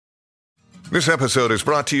This episode is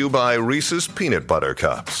brought to you by Reese's Peanut Butter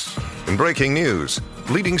Cups. In breaking news,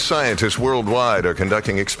 leading scientists worldwide are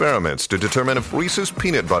conducting experiments to determine if Reese's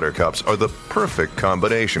Peanut Butter Cups are the perfect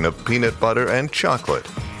combination of peanut butter and chocolate.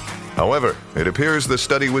 However, it appears the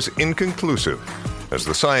study was inconclusive, as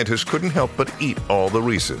the scientists couldn't help but eat all the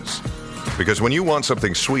Reese's. Because when you want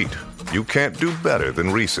something sweet, you can't do better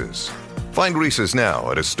than Reese's. Find Reese's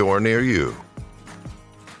now at a store near you.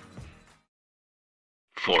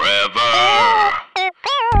 Forever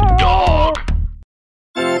Dog.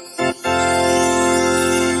 5,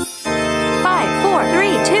 4,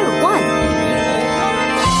 3, 2, 1.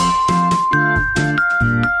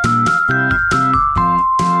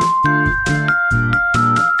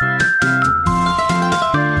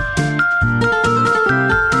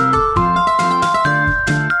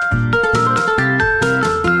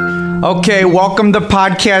 Okay, welcome to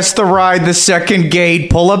Podcast The Ride, the second gate.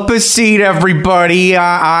 Pull up a seat, everybody.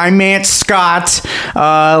 I'm Aunt Scott.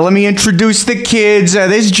 Let me introduce the kids.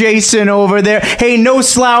 There's Jason over there. Hey, no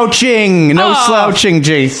slouching. No slouching,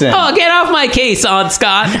 Jason. Oh, get off my case, Aunt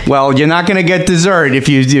Scott. Well, you're not going to get dessert if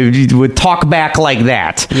you would talk back like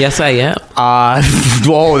that. Yes, I am.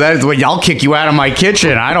 I'll kick you out of my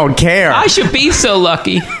kitchen. I don't care. I should be so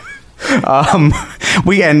lucky.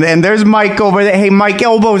 And there's Mike over there. Hey, Mike,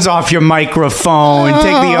 elbows off your microphone. Take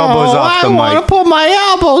the elbows off the mic. I want to put my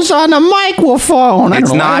elbows on the microphone.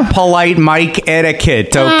 It's not polite mic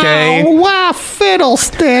etiquette, okay? Oh, wow,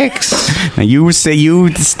 fiddlesticks. Now you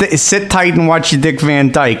sit tight and watch your Dick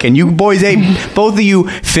Van Dyke. And you boys, hey, both of you,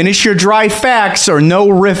 finish your dry facts or no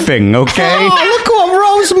riffing, okay? Oh, look what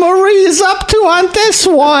Rosemary's up to on this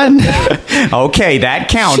one. Okay, that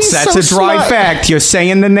counts. She's That's so a dry smart. fact. You're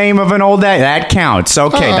saying the name of an old that counts.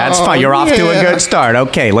 Okay, that's fine. You're off to a good start.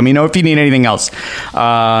 Okay, let me know if you need anything else.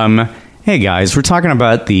 Hey guys, we're talking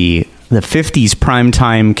about the 50's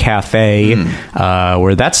primetime cafe,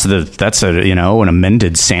 where that's an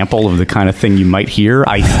amended sample of the kind of thing you might hear.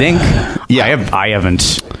 I think. Yeah, I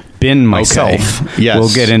haven't been myself. Okay. Yes.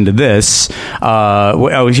 We'll get into this.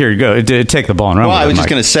 Here you go. Take the ball and run. Well, I was just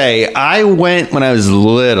going to say, I went when I was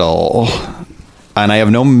little, and I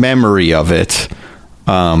have no memory of it.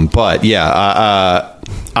 But yeah,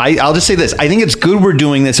 I'll just say this. I think it's good we're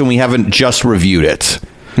doing this and we haven't just reviewed it.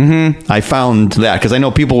 Mm-hmm. I found that because I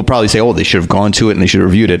know people will probably say, oh, they should have gone to it and they should have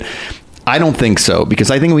reviewed it. I don't think so,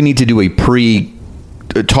 because I think we need to do a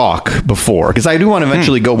pre-talk before, because I do want to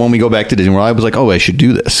eventually go, when we go back to Disney World, I was like, oh, I should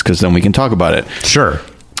do this because then we can talk about it. Sure.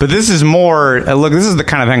 But this is more, look, this is the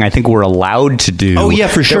kind of thing I think we're allowed to do. Oh, yeah,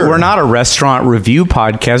 for sure. We're not a restaurant review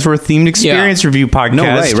podcast. We're a themed experience review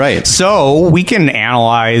podcast. No, right. So we can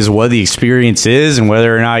analyze what the experience is and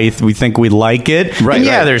whether or not we think we like it. Right. And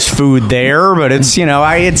yeah, there's food there, but it's,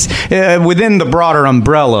 it's within the broader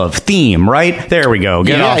umbrella of theme, right? There we go.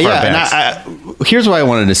 Get off our backs. And here's what I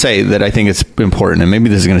wanted to say that I think it's important, and maybe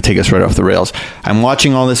this is going to take us right off the rails. I'm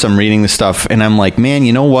watching all this, I'm reading this stuff, and I'm like, man,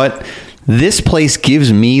 you know what? This place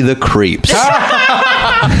gives me the creeps.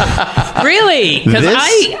 Really? Because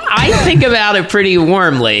I think about it pretty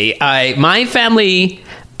warmly. My family,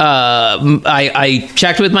 I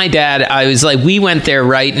checked with my dad. I was like, we went there,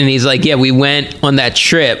 right? And he's like, yeah, we went on that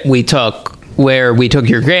trip we took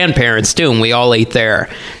your grandparents too, and we all ate there,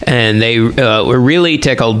 and they were really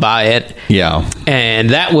tickled by it. Yeah.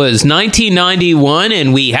 And that was 1991,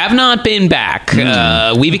 and we have not been back.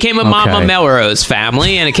 We became a Mama Melrose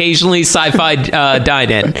family, and occasionally Sci-Fi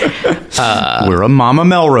dine-in. We're a Mama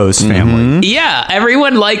Melrose family. Yeah,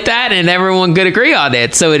 everyone liked that, and everyone could agree on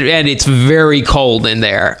it. So it's very cold in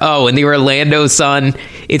there. Oh, and the Orlando sun,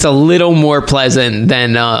 it's a little more pleasant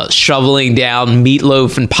than shoveling down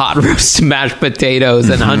meatloaf and pot roast mashed potatoes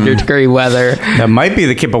in 100-degree weather. That might be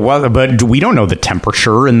the kit, but we don't know the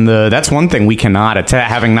temperature, and that's one thing we cannot,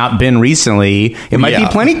 having not been recently. It might be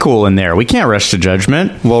plenty cool in there. We can't rush to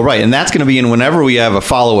judgment. Well, right, and that's going to be in whenever we have a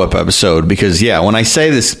follow-up episode, because, when I say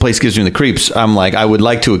this place gives me the creeps, I'm like, I would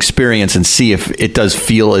like to experience and see if it does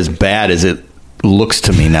feel as bad as it looks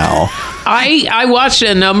to me now. I watched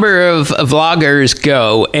a number of vloggers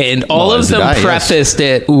go, and all of them prefaced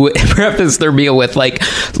their meal with like,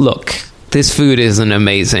 look, this food isn't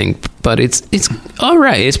amazing, but it's all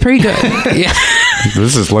right. It's pretty good. Yeah.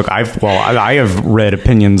 I have read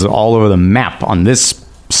opinions all over the map on this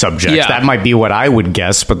subject. Yeah. That might be what I would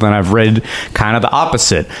guess, but then I've read kind of the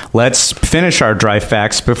opposite. Let's finish our dry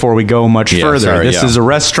facts before we go much further. This is a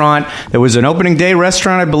restaurant. There was an opening day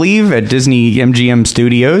restaurant, I believe, at Disney MGM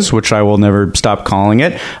Studios, which I will never stop calling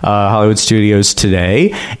it, Hollywood Studios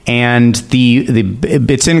today. And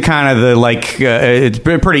it's in kind of the it's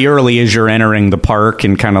pretty early as you're entering the park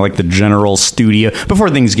and kind of like the general studio before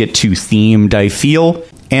things get too themed, I feel.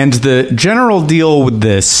 And the general deal with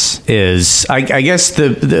this is, I guess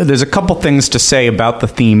there's a couple things to say about the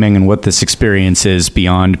theming and what this experience is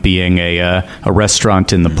beyond being a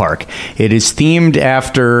restaurant in the park. It is themed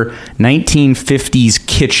after 1950s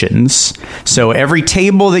kitchens. So every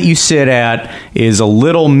table that you sit at is a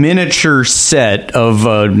little miniature set of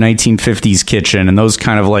a 1950s kitchen, and those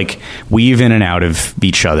kind of like weave in and out of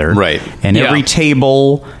each other. Right. And every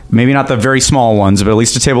table, maybe not the very small ones, but at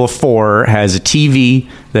least a table of 4 has a TV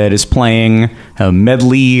that is playing a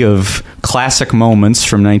medley of classic moments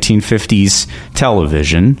from 1950s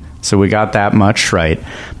television. So we got that much right.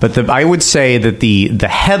 But I would say that the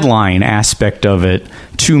headline aspect of it,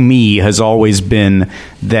 to me, has always been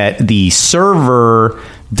that the server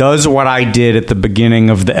does what I did at the beginning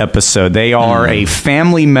of the episode. They are a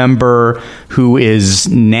family member who is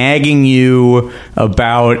nagging you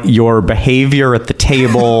about your behavior at the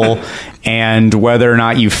table and whether or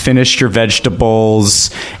not you finished your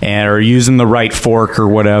vegetables and are using the right fork or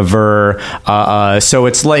whatever. So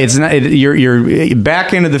it's like you're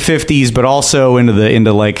back into the 50s, but also into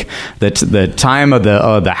the time of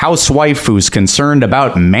the housewife who's concerned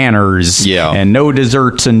about manners and no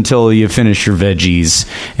desserts until you finish your veggies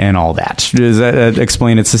and all that. Does that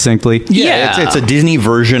explain it succinctly? Yeah, it's a Disney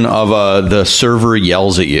version of the server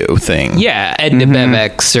yells at you thing. Yeah, Edna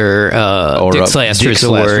Bevex or Dick's Last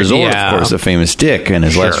Resort. Of course, the famous Dick and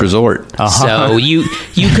his last resort. So you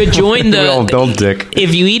could join the old Dick.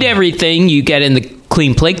 If you eat everything, you get in the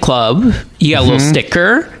Clean Plate Club. You got a little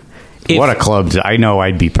sticker. What a club! I know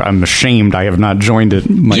I'm ashamed I have not joined it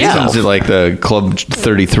myself. Sounds like the Club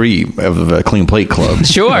 33 of the Clean Plate Club.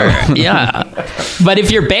 Sure, yeah. But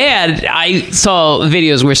if you're bad, I saw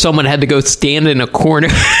videos where someone had to go stand in a corner.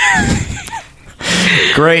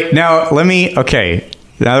 Great. Now,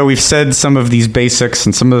 now that we've said some of these basics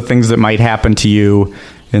and some of the things that might happen to you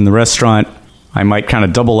in the restaurant, I might kind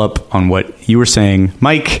of double up on what you were saying,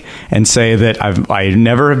 Mike, and say that I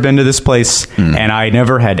never have been to this place and I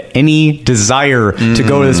never had any desire to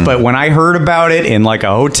go to this. But when I heard about it in like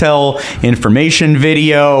a hotel information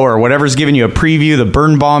video or whatever's giving you a preview, the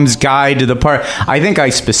Birnbaum's Guide to the Park, I think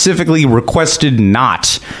I specifically requested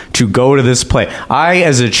not to go to this place.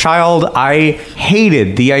 As a child, I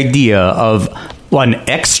hated the idea of an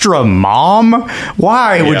extra mom?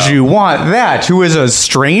 Why would you want that? Who is a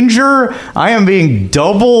stranger? I am being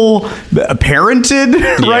double parented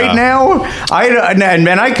right now.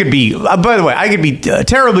 And I could be, by the way, I could be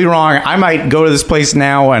terribly wrong. I might go to this place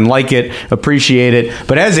now and like it, appreciate it.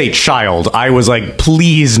 But as a child, I was like,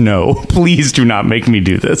 please no, please do not make me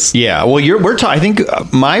do this. Yeah, well, I think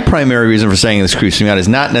my primary reason for saying this creeps me out is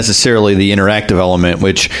not necessarily the interactive element,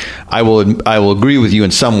 which I will agree with you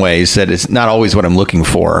in some ways that it's not always what I'm looking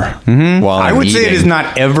for. I would say it is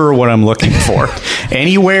not ever what I'm looking for.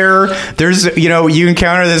 Anywhere there's, you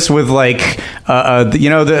encounter this with like,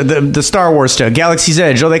 the Star Wars stuff, Galaxy's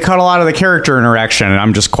Edge. They cut a lot of the character interaction, and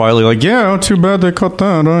I'm just quietly like, too bad they cut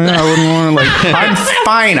that. I wouldn't want to. I'm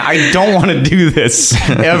fine. I don't want to do this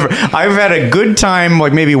ever. I've had a good time,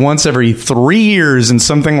 like maybe once every 3 years in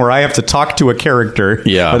something where I have to talk to a character.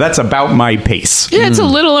 Yeah, but that's about my pace. Yeah, it's a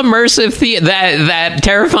little immersive that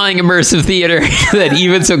terrifying immersive theater that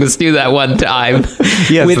even took us to that one time.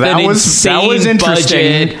 Yes, with that was interesting.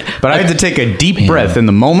 Budget. But I had to take a deep breath in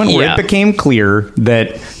the moment where it became clear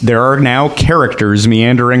that there are now characters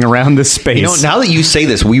meandering around this space. Now that you say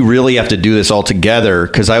this, we really have to do this all together,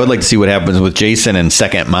 because I would like to see what happens with Jason and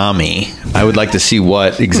Second Mommy. I would like to see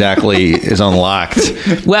what exactly is unlocked.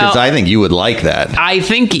 Well, because I think you would like that. I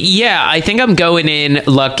think I'm going in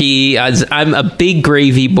lucky. I'm a big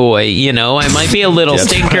gravy boy. I might be a little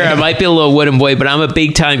stinker. Right. I might be a little wooden boy, but I'm a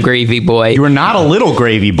big time gravy boy. You are not a little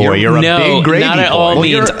gravy boy. You're a big gravy boy. Not at all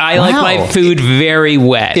means. I like my food very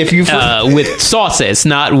wet. If you with sauces,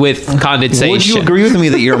 not with condensation. Would you agree with me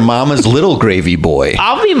that you're Mama's little gravy boy?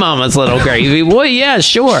 I'll be Mama's little gravy boy. Yeah,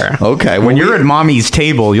 sure. Okay. When you're at Mommy's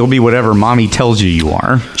table, you'll be whatever Mommy tells you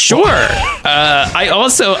are. Sure.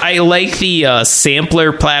 I like the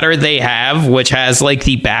sampler platter they have, which has like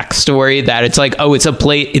the backstory that it's like, it's a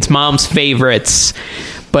plate. It's Mom's favorites.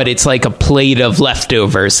 But it's like a plate of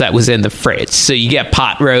leftovers that was in the fridge. So you get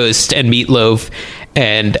pot roast and meatloaf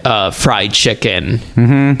and fried chicken.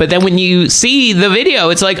 But then when you see the video,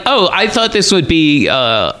 it's like, I thought this would be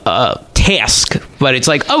a task. But it's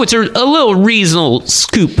like, it's a little reasonable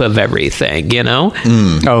scoop of everything,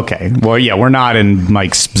 Okay. Well, yeah, we're not in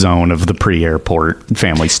Mike's zone of the pre-airport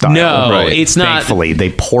family style. No, it's not. Thankfully,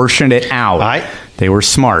 they portioned it out. They were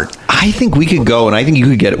smart. I think we could go, and I think you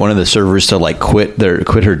could get one of the servers to like quit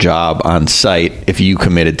her job on site if you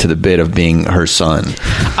committed to the bit of being her son.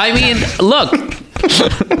 I mean, look,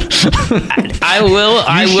 I will.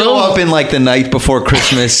 Show up in like the night before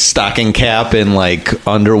Christmas, stocking cap and like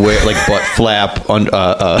underwear, like butt flap,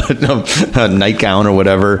 a nightgown or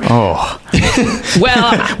whatever. Oh,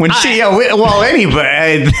 Well,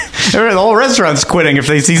 anybody, the whole restaurant's quitting if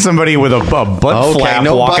they see somebody with a butt flap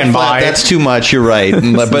no walking butt flap, by. that's too much. You're right,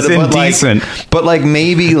 It's indecent. But like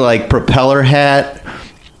maybe like propeller hat,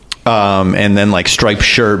 and then like striped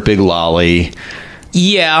shirt, big lolly.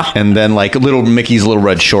 yeah. And then like little Mickey's Little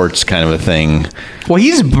Red Shorts kind of a thing. Well,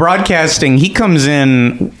 he's broadcasting. He comes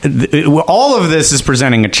in. All of this is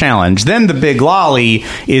presenting a challenge. Then the big lolly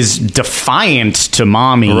is defiant to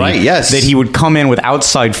mommy. Right, yes. That he would come in with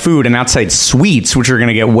outside food and outside sweets, which are going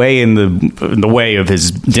to get way in the way of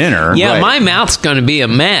his dinner. Yeah, Right. my mouth's going to be a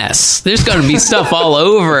mess. There's going to be stuff all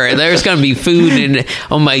over. There's going to be food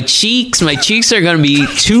on my cheeks. My cheeks are going to be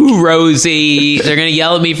too rosy. They're going to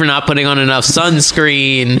yell at me for not putting on enough sunscreen.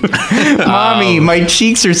 Mommy, my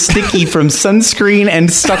cheeks are sticky from sunscreen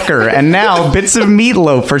and sucker, and now bits of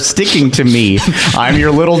meatloaf are sticking to me. I'm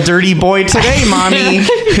your little dirty boy today, Mommy.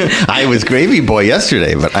 I was gravy boy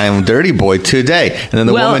yesterday, but I am dirty boy today. And then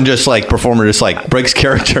the woman performer just like breaks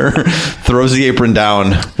character, throws the apron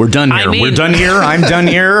down. We're done here. I mean- We're done here. I'm done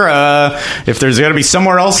here. If there's got to be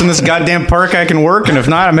somewhere else in this goddamn park I can work, and if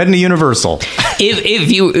not, I'm heading to Universal.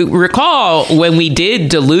 If you recall, when we did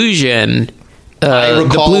Delusion, I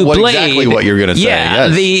recall the Blue Blade, exactly what you're going to say. Yeah,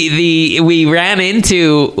 yes. we ran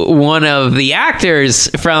into one of the actors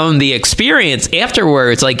from the experience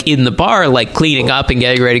afterwards, like in the bar, like cleaning up and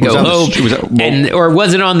getting ready to go home. Or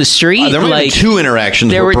was it on the street? There were like two interactions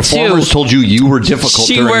there where were performers two. told you were difficult.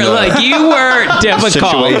 You during were difficult.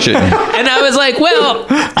 situation. And I was like, well,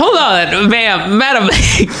 hold on, madam,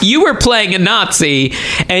 you were playing a Nazi,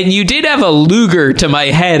 and you did have a Luger to my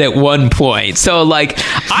head at one point. So, like,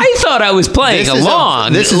 I thought I was playing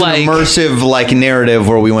along. This is like, an immersive like narrative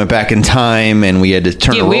where we went back in time and we had to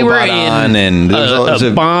turn a robot on, and there was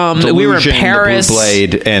a bomb. We were in Delusion, Paris. The Blue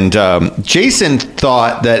Blade, and Jason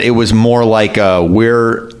thought that it was more like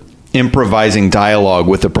we're improvising dialogue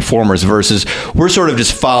with the performers versus we're sort of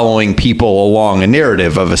just following people along a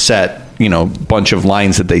narrative of a set, bunch of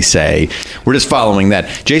lines that they say. We're just following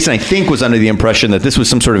that. Jason, I think, was under the impression that this was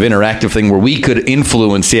some sort of interactive thing where we could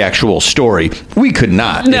influence the actual story. We could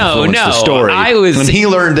not influence the story. When he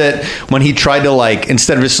learned that, when he tried to like,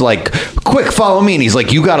 instead of just like, quick, follow me, and he's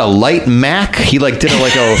like, you got a light Mac? He like did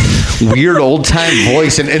a weird old time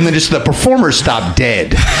voice, and then just the performer stopped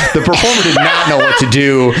dead. The performer did not know what to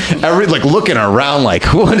do. Looking around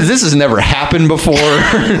like, what? This has never happened before.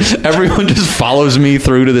 Everyone just follows me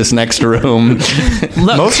through to this next room.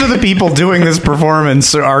 Most of the people doing this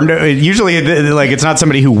performance are usually like, it's not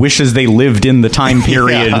somebody who wishes they lived in the time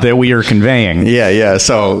period that we are conveying. Yeah.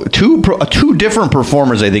 So two different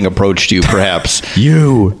performers, I think, approached you, perhaps.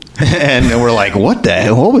 You. And we're like, what the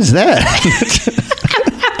hell? What was that?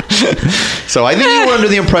 So I think you were under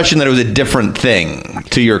the impression that it was a different thing,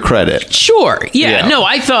 to your credit. Sure. Yeah. No,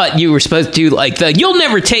 I thought you were supposed to do like you'll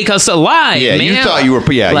never take us alive, yeah, man. You thought you were,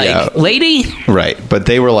 lady. Right. But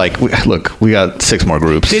they were like, look, we got 6 more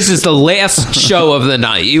groups. This is the last show of the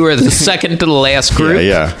night. You were the second to the last group.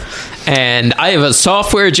 Yeah. And I have a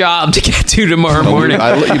software job to get to tomorrow morning. I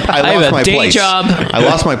have lost a my day place. job. I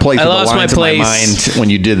lost my place. I with lost the lines my place in my mind when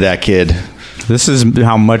you did that, kid. This is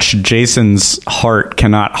how much Jason's heart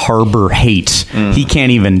cannot harbor hate. He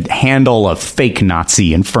can't even handle a fake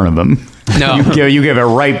Nazi in front of him. No. You give it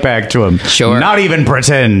right back to him. Sure. Not even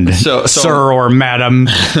pretend, sir or madam.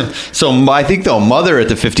 So I think, though, Mother at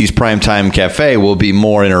the 50's Primetime Cafe will be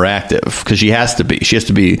more interactive because she has to be.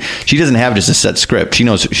 She doesn't have just a set script. She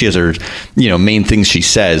knows she has her, main things she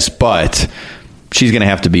says, but she's going to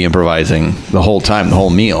have to be improvising the whole time, the whole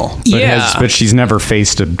meal. But she's never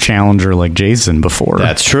faced a challenger like Jason before.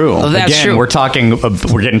 That's true. Well, that's Again, true.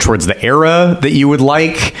 we're getting towards the era that you would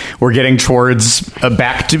like. We're getting towards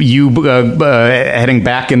back to you heading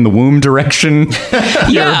back in the womb direction.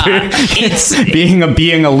 Yeah, it's being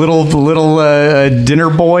a little dinner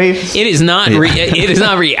boy. It is not. It is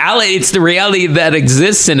not reality. It's the reality that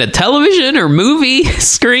exists in a television or movie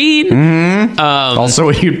screen. Also,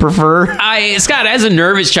 what you'd prefer? Scott, as a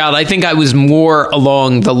nervous child, I think I was more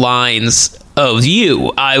along the lines of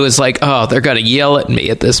you. I was like, oh, they're going to yell at me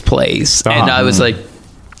at this place. And I was like,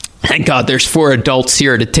 thank God there's 4 adults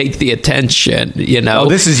here to take the attention, Oh,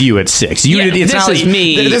 this is you at 6. This is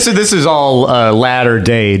me. This is all latter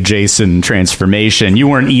day Jason transformation. You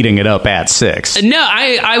weren't eating it up at 6. No,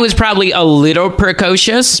 I was probably a little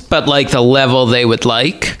precocious, but like the level they would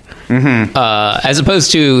like. as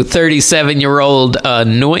opposed to 37-year-old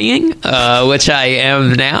annoying, which I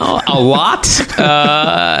am now a lot,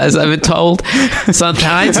 as I've been told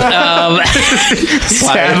sometimes.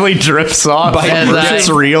 Sadly drifts off. It's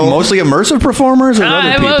real. Mostly immersive performers or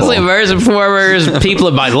other people? Mostly immersive performers, people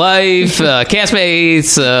in my life,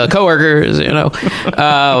 castmates, coworkers,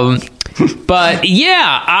 but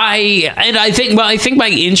yeah, I think my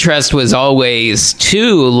interest was always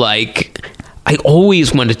too, like, I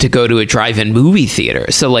always wanted to go to a drive-in movie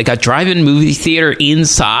theater. So like a drive-in movie theater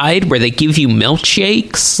inside where they give you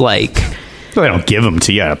milkshakes, like. Well, they don't give them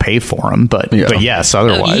to you to pay for them, but yes,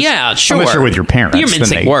 otherwise. Yeah, sure. Unless you're with your parents. You're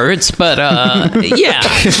mincing words, but yeah.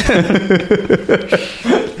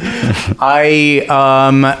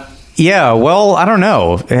 Yeah, well, I don't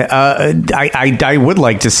know. I would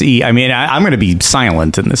like to see. I mean, I'm going to be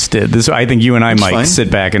silent in this. I think you and I might sit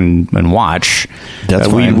back and watch. That's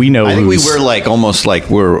fine. We know. I think we were like almost like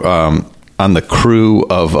we're on the crew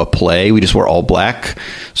of a play. We just wear all black,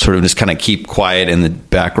 sort of just kind of keep quiet in the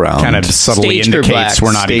background. Kind of subtly Stage indicates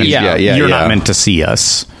we're not Stage, even. You're not meant to see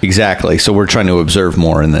us. Exactly. So we're trying to observe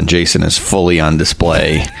more, and then Jason is fully on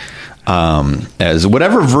display. As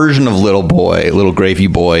whatever version of little gravy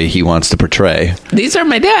boy he wants to portray. These are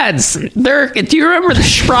my dad's. Do you remember the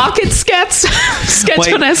Sprocket sketch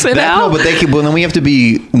on SNL? No, but then we have to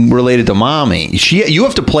be related to mommy. You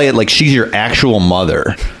have to play it like she's your actual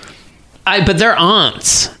mother. But they're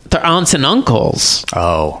aunts. They're aunts and uncles.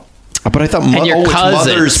 Oh. But I thought your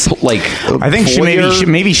mother's like. I think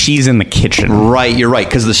maybe she's in the kitchen. Right, you're right.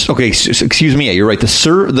 Because excuse me, you're right. The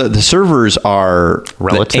servers are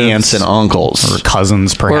relatives, the aunts and uncles, or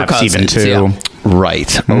cousins, perhaps even too. Yeah.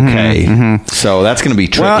 Right. Okay. So that's going to be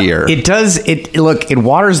trickier. Well, it does. It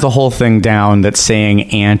waters the whole thing down. That saying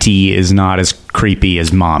auntie is not as creepy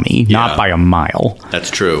as mommy, not by a mile. That's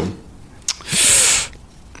true.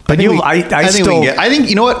 But I think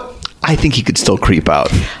you know what. I think he could still creep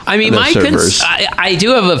out. I mean, I do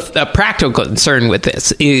have a practical concern with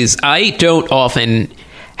this. Is I don't often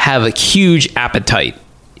have a huge appetite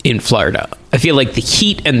in Florida. I feel like the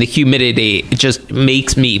heat and the humidity just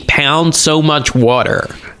makes me pound so much water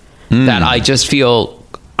that I just feel,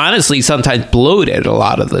 honestly, sometimes bloated a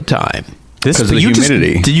lot of the time. Because of the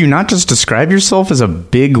humidity. Did you not just describe yourself as a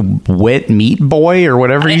big wet meat boy or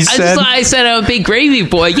whatever you said? I said I'm a big gravy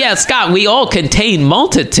boy. Yeah, Scott, we all contain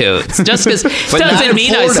multitudes. Just because doesn't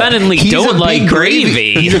mean I suddenly don't like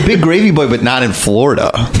gravy. He's a big gravy boy, but not in Florida.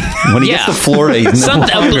 When he gets to Florida, he's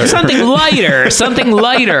something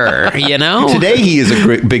lighter, you know? Today he is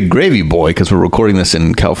a big gravy boy because we're recording this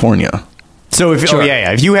in California. So if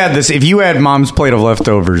if you had mom's plate of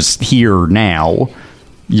leftovers here now,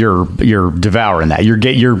 you're devouring that. You're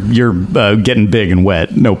getting big and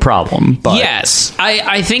wet, no problem. But yes,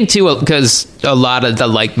 I think too, because a lot of a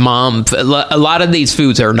lot of these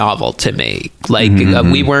foods are novel to me. Like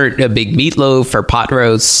we weren't a big meatloaf or pot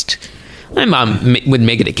roast. My mom would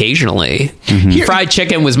make it occasionally. Fried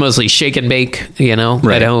chicken was mostly shake and bake, at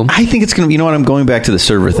home. I think it's going to be, I'm going back to the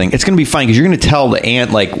server thing. It's going to be fine because you're going to tell the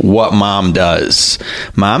aunt, like, what mom does.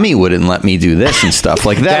 Mommy wouldn't let me do this and stuff.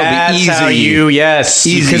 Like, that'll be easy. How yes.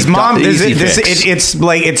 Because mom,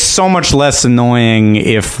 it's so much less annoying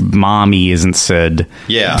if mommy isn't said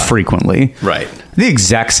frequently. Right. The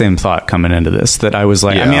exact same thought coming into this that I was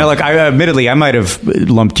like, admittedly, I might have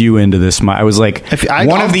lumped you into this. I was like,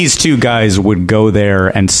 one of these two guys would go there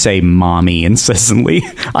and say mommy incessantly.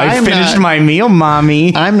 I finished my meal,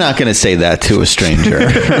 mommy. I'm not going to say that to a stranger.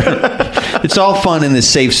 It's all fun in the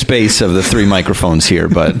safe space of the 3 microphones here,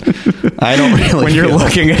 but I don't really. When you're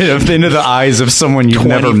looking into the eyes of someone you've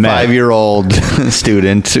never met, 25-year-old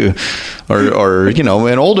student, or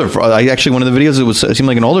an older. Actually, one of the videos it seemed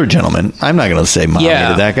like an older gentleman. I'm not going to say mommy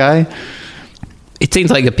to that guy. It seems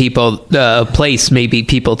like a place. Maybe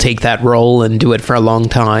people take that role and do it for a long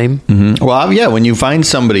time. Mm-hmm. Well, when you find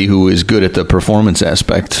somebody who is good at the performance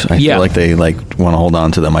aspect, I feel like they want to hold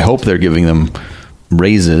on to them. I hope they're giving them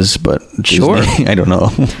raises, but sure, I don't know.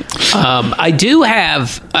 I do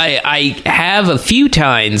have. I have a few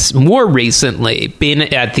times more recently been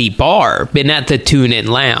at the bar, been at the Tune-In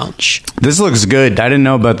Lounge. This looks good. I didn't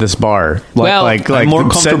know about this bar. I'm more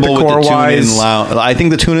comfortable with the Tune-In Lounge. I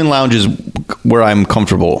think the Tune-In Lounge is where I'm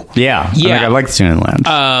comfortable. Yeah. I like the Tune-In Lounge.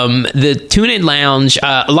 The Tune-In Lounge,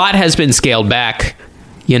 a lot has been scaled back,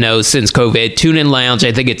 since COVID. Tune-In Lounge,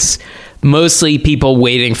 I think it's mostly people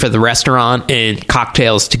waiting for the restaurant and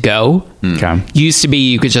cocktails to go. Okay. Used to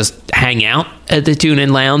be you could just hang out at the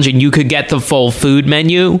Tune-In Lounge and you could get the full food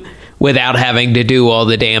menu, without having to do all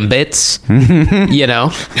the damn bits, you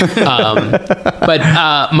know.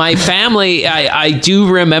 But my family, I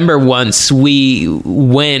do remember once we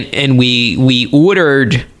went and we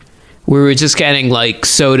ordered. We were just getting like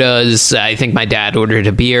sodas. I think my dad ordered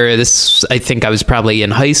a beer. I think I was probably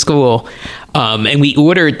in high school. And we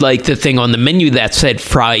ordered like the thing on the menu that said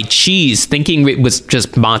fried cheese, thinking it was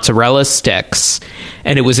just mozzarella sticks.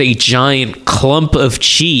 And it was a giant clump of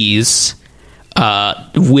cheese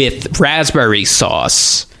with raspberry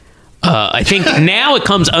sauce. I think now it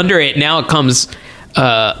comes under it. Now it comes,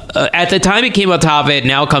 at the time it came on top of it,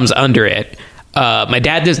 now it comes under it. My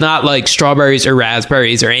dad does not like strawberries or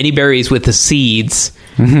raspberries or any berries with the seeds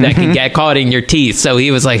that can get caught in your teeth. So he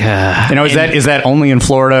was like, is that only in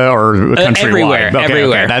Florida or countrywide? Everywhere, okay,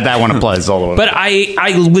 everywhere. Okay. That one applies all the way. But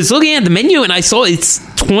I was looking at the menu and I saw it's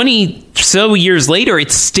 20 so years later.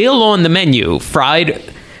 It's still on the menu. Fried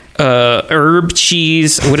herb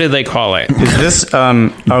cheese. What do they call it? Is this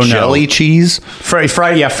jelly cheese? Fried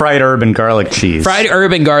herb and garlic cheese. Fried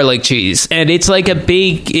herb and garlic cheese, and it's like a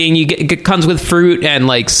big, and it comes with fruit and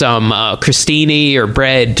like some crostini or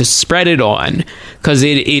bread to spread it on, because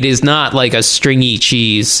it is not like a stringy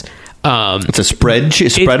cheese. It's a spreadable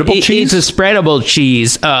cheese. It's a spreadable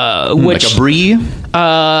cheese, which like a brie,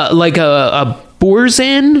 like a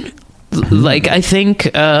boursin. Like, I think,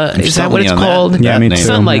 is that what it's called? Yeah,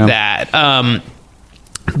 something like that.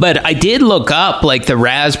 But I did look up like the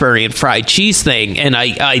raspberry and fried cheese thing, and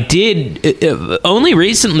I did only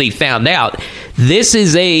recently found out this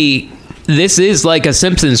is like a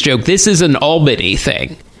Simpsons joke. This is an Albany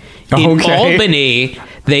thing. In Albany,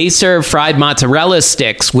 they serve fried mozzarella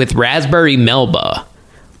sticks with raspberry melba,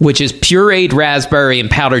 which is pureed raspberry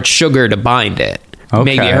and powdered sugar to bind it. Okay.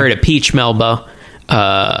 Maybe you heard of peach melba.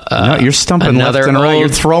 No, you're stumping left and right. You're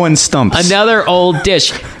throwing stumps. Another old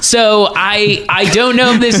dish. So I don't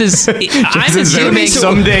know if this is. I'm assuming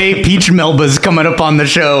someday Peach Melba's coming up on the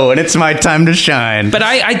show, and it's my time to shine. But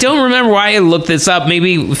I don't remember why I looked this up.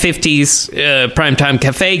 Maybe 50's Primetime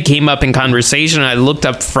Café came up in conversation. I looked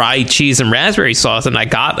up fried cheese and raspberry sauce, and I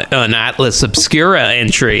got an Atlas Obscura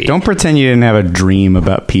entry. Don't pretend you didn't have a dream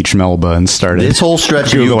about Peach Melba and started. This whole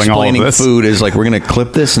stretch of you explaining food is like, we're going to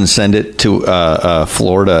clip this and send it to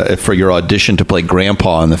Florida for your audition to play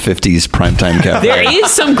Grandpa in the 50's Primetime Cafe. There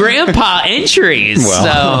is some Grandpa entries,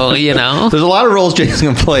 so, you know. There's a lot of roles Jason's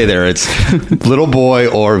going to play there. It's little boy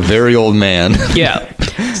or very old man. Yeah.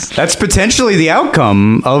 That's potentially the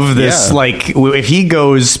outcome of this. Yeah. Like, if he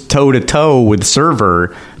goes toe-to-toe with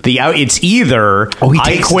Server, it's either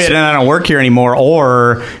I quit and I don't work here anymore,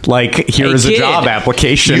 or like, here's a job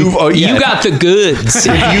application. You got the goods.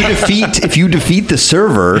 If you defeat the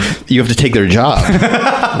Server, you have to take their job.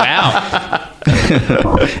 Wow.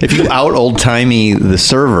 If you out old timey the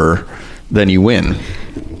Server, then you win.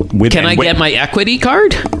 Can I get my equity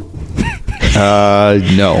card?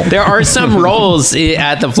 No. There are some roles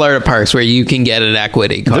at the Florida parks where you can get an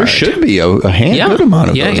equity card. There should be a good amount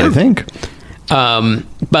of those, I think.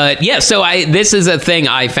 But yeah, so this is a thing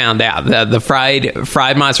I found out, the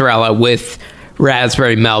fried mozzarella with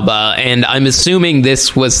raspberry melba, and I'm assuming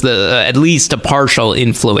this was at least a partial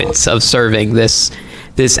influence of serving this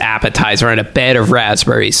appetizer on a bed of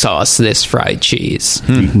raspberry sauce, this fried cheese.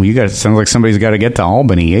 Sounds like somebody's got to get to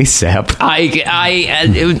Albany ASAP.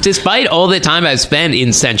 I despite all the time I've spent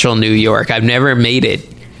in central New York, I've never made it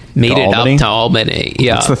up to Albany.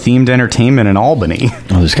 Yeah. What's the themed entertainment in Albany?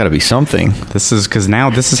 Oh, there's got to be something. This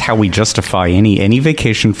is how we justify any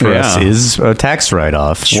vacation for us is a tax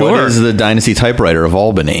write-off. Sure. What is the Dynasty Typewriter of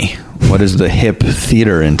Albany? What is the hip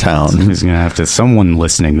theater in town? Someone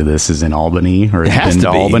listening to this is in Albany or has been to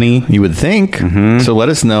Albany. You would think. Mm-hmm. So let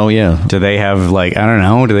us know, yeah. Do they have, like, I don't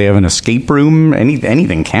know, do they have an escape room?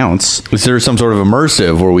 Anything counts. Is there some sort of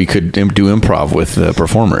immersive where we could do improv with the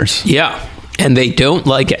performers? Yeah. And they don't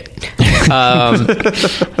like it.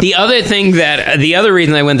 The other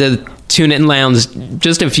reason I went to Tune It Lounge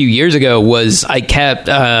just a few years ago was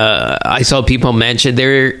I saw people mention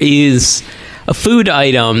there is a food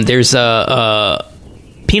item. There's a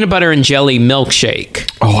peanut butter and jelly milkshake.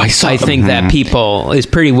 Oh, I think that people is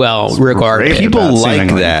pretty well regarded. People like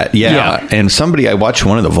that, yeah. And I watched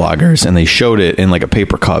one of the vloggers, and they showed it in like a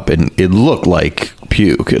paper cup, and it looked like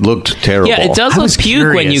puke. It looked terrible. Yeah, it does look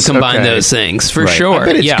puke when you combine those things, for sure. I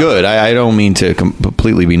bet it's good. I don't mean to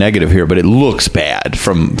completely be negative here, but it looks bad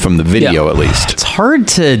from the video, at least. It's hard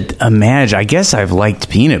to imagine. I guess I've liked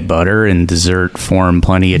peanut butter in dessert form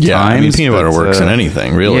plenty of times. I mean, peanut butter works in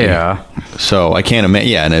anything, really. Yeah. So I can't imagine.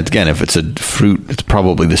 Yeah, and again, if it's a fruit, it's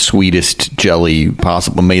probably the sweetest jelly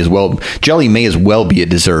possible. Jelly may as well be a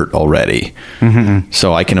dessert already. Mm-hmm.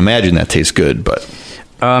 So I can imagine that tastes good, but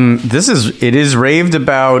It is raved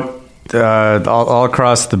about all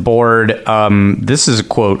across the board. This is a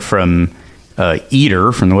quote from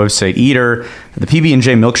Eater, from the website Eater. The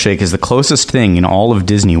PB&J milkshake is the closest thing in all of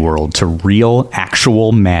Disney World to real,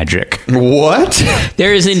 actual magic. What?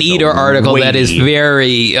 There is an Eater article that is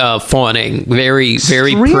very fawning, very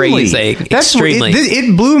praising. Extremely.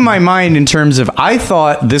 It blew my mind in terms of, I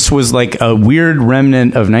thought this was like a weird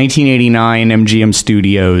remnant of 1989 MGM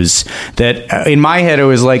Studios that in my head it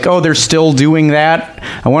was like, oh, they're still doing that?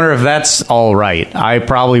 I wonder if that's all right. I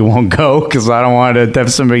probably won't go because I don't want to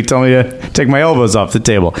have somebody tell me to take my elbows off the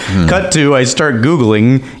table. Cut to, I start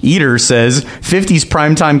Googling. Eater says 50's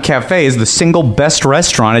Primetime Café is the single best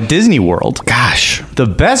restaurant at Disney World. Gosh. The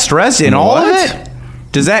best restaurant in all of it?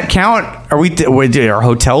 Does that count? Are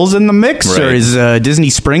hotels in the mix, right. Or is Disney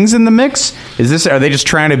Springs in the mix? Are they just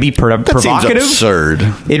trying to be provocative? Seems absurd.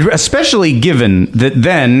 Especially given that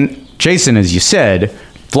then, Jason, as you said,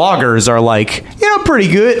 vloggers are like, pretty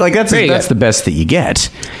good. Like that's the best that you get.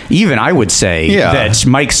 Even I would say that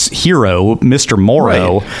Mike's hero, Mr.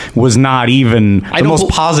 Morrow, was not even the most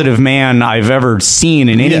positive man I've ever seen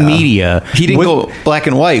in any media. He didn't go black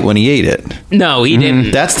and white when he ate it. No, he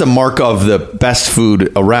didn't. That's the mark of the best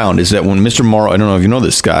food around, is that when Mr. Morrow, I don't know if you know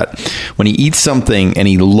this, Scott, when he eats something and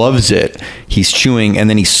he loves it, he's chewing, and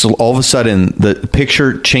then all of a sudden the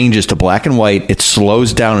picture changes to black and white, it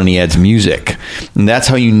slows down, and he adds music. And that's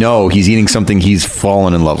how you know he's eating something he's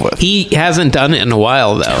fallen in love with. He hasn't done it in a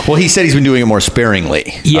while, though. Well, he said he's been doing it more sparingly.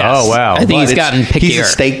 Yes. Oh, wow. I think he's gotten pickier. He's a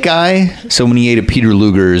steak guy, so when he ate at Peter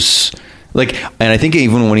Luger's, and I think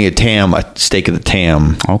even when he had a steak of the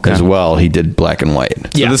Tam as well, he did black and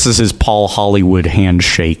white. So this is his Paul Hollywood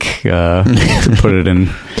handshake, to put it in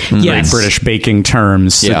British baking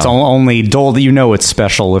terms. Yeah. It's only Dole, it's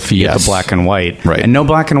special if you get the black and white. Right. And no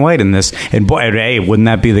black and white in this. And boy, hey, wouldn't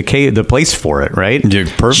that be the place for it, right? Yeah,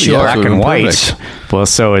 perfect. Sure. Black and white. Perfect. Well,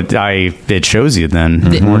 so it shows you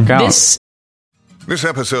then. It work out. This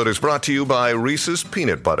episode is brought to you by Reese's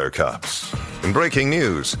Peanut Butter Cups. In breaking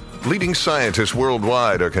news, leading scientists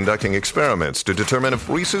worldwide are conducting experiments to determine if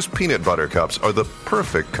Reese's Peanut Butter Cups are the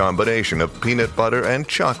perfect combination of peanut butter and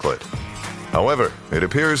chocolate. However, it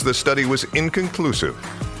appears the study was inconclusive,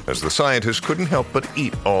 as the scientists couldn't help but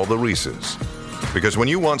eat all the Reese's. Because when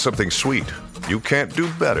you want something sweet, you can't do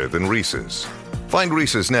better than Reese's. Find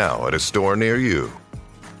Reese's now at a store near you.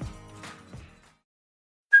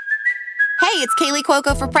 Hey, it's Kaylee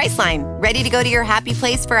Cuoco for Priceline. Ready to go to your happy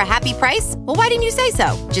place for a happy price? Well, why didn't you say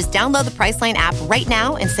so? Just download the Priceline app right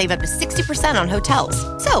now and save up to 60% on hotels.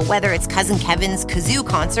 So whether it's Cousin Kevin's Kazoo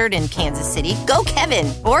Concert in Kansas City, go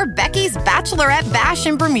Kevin, or Becky's Bachelorette Bash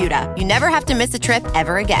in Bermuda, you never have to miss a trip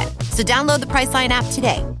ever again. So download the Priceline app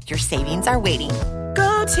today. Your savings are waiting.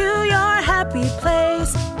 Go to your happy place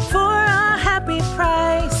for a happy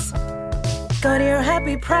price. Go to your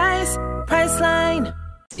happy price, Priceline.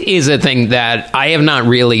 Is a thing that I have not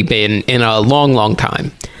really been in a long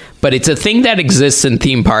time, but it's a thing that exists in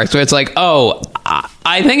theme parks where it's like,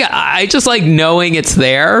 I think I just like knowing it's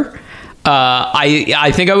there.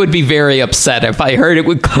 I think I would be very upset if I heard it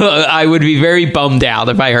would I would be very bummed out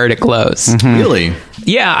if I heard it close. Mm-hmm. Really?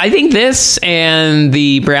 Yeah, I think this and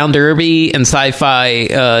the Brown Derby and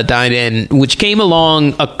Sci-Fi Dine-In, which came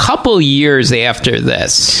along a couple years after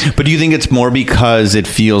this. But do you think it's more because it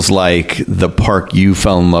feels like the park you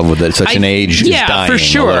fell in love with at such an age is dying? Yeah, for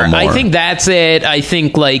sure. I think that's it. I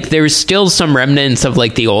think like there's still some remnants of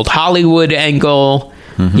like the old Hollywood angle,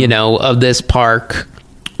 of this park.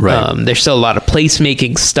 Right. There's still a lot of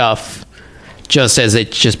placemaking stuff, just as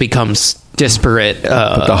it just becomes disparate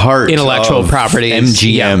but the heart intellectual of properties.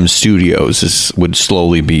 MGM Studios would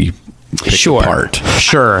slowly be picked apart.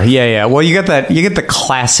 Sure. Yeah. Well, you get the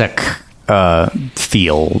classic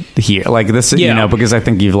feel here, like this, because I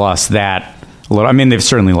think you've lost that a little. I mean, they've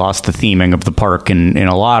certainly lost the theming of the park in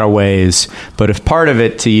a lot of ways. But if part of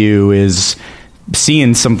it to you is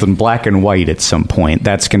seeing something black and white at some point,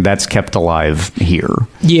 that's kept alive here.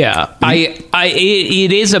 Yeah,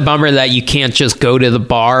 it is a bummer that you can't just go to the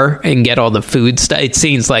bar and get all the food stuff. It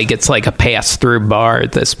seems like it's like a pass-through bar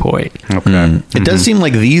at this point. Okay. It does seem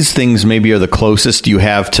like these things maybe are the closest you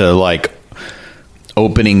have to like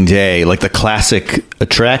opening day, like the classic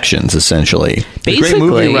attractions, essentially. Basically, the great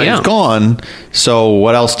movie ride's gone, so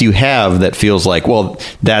what else do you have that feels like, well,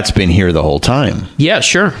 that's been here the whole time? Yeah,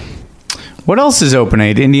 sure. What else is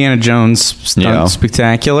opening? Indiana Jones Stunt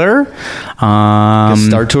Spectacular.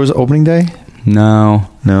 Star Tours opening day? No.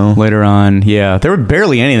 Later on, yeah. There were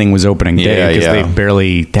barely anything was opening day because they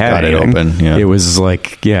barely had it open. Yeah. It was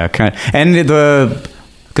like, kind of, and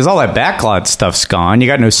because all that backlot stuff's gone. You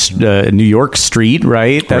got no New York Street,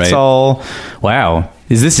 right? That's all. Wow.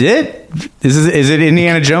 Is this it? Is it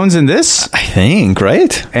Indiana Jones in this? I think,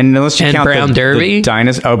 right? And unless you count Brown Derby?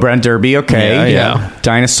 Brown Derby, okay. Yeah.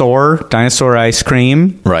 Dinosaur ice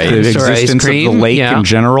cream. Right. The Dinosaur ice existence of cream, the lake yeah. in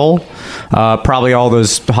general. Probably all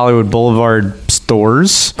those Hollywood Boulevard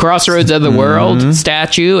stores. Crossroads of the World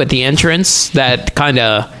statue at the entrance, that kind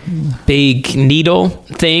of big needle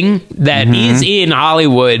thing that is in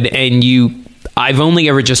Hollywood, and I've only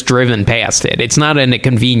ever just driven past it. It's not in a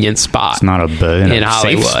convenient spot. It's not a in safe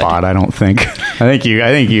Hollywood spot, I don't think. I think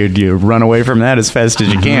you run away from that as fast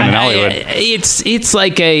as you can in Hollywood. It's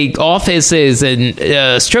like a offices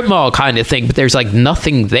and strip mall kind of thing, but there's like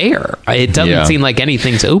nothing there. It doesn't seem like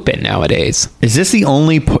anything's open nowadays. Is this the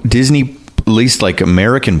only Disney, at least like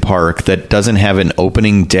American park, that doesn't have an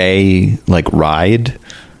opening day like ride?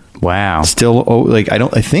 Wow. Still,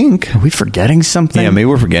 I think. Are we forgetting something? Yeah, maybe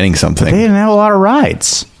we're forgetting something. They didn't have a lot of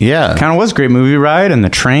rides. Yeah. Kind of was a great movie ride and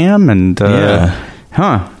the tram and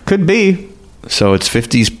could be. So it's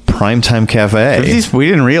 50's Primetime Cafe. 50's, we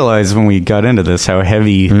didn't realize when we got into this how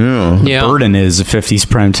heavy the burden is of 50's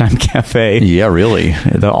Primetime Cafe. Yeah, really.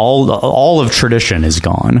 All of tradition is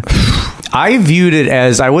gone. I viewed it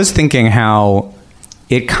as, I was thinking how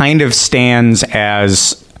it kind of stands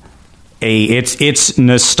as it's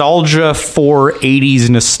nostalgia for 80s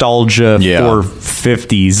nostalgia for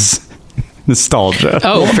 50s nostalgia.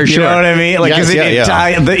 Oh, for sure. You know what I mean? Like,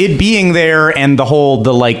 it being there and the whole,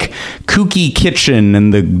 the like kooky kitchen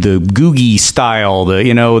and the googie style,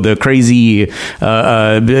 the crazy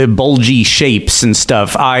bulgy shapes and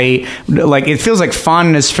stuff. It feels like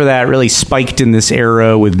fondness for that really spiked in this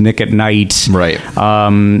era with Nick at Night. Right.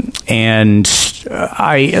 And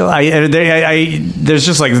there's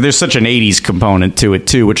just like, there's such an 80s component to it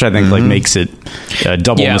too, which I think like makes it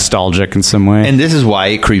double nostalgic in some way. And this is why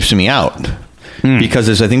it creeps me out.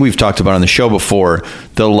 Because I think we've talked about on the show before,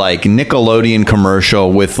 the like Nickelodeon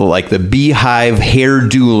commercial with like the beehive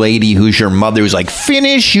hairdo lady who's your mother, who's like,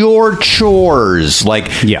 finish your chores. Like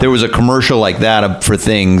there was a commercial like that for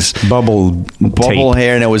things. Bubble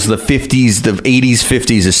hair, and it was the 50s, the 80s,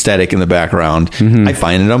 50s aesthetic in the background. I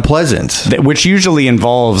find it unpleasant. Which usually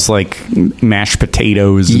involves like mashed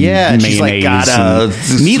potatoes and mayonnaise. She's like got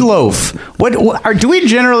meatloaf.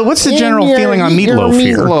 What's the general feeling on meatloaf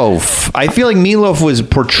here? Meatloaf. I feel like meatloaf was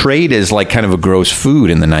portrayed as like kind of a gross food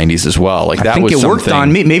in the 90s as well. Like that was something. Worked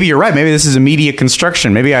on me. Maybe you're right. Maybe this is a media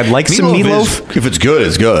construction. Maybe I'd like some meatloaf. If it's good,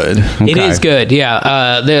 it's good. Okay. It is good.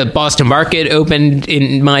 Yeah. The Boston Market opened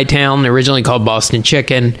in my town, originally called Boston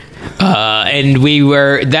Chicken. And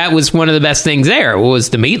that was one of the best things there was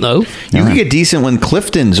the meatloaf. You could get decent when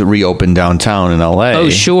Clifton's reopened downtown in LA. Oh,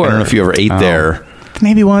 sure. I don't know if you ever ate there.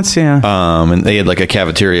 Maybe once, yeah. And they had like a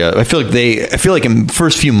cafeteria. I feel like in the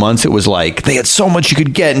first few months it was like they had so much you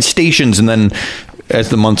could get in stations, and then as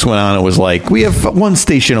the months went on, it was like we have one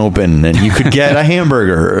station open and you could get a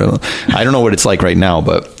hamburger. I don't know what it's like right now,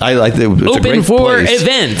 but I like it. It's open a great for place.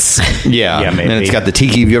 Events. Yeah, maybe. And it's got the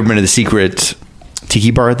tiki. Have you ever been to the secret tiki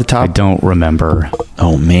bar at the top? I don't remember.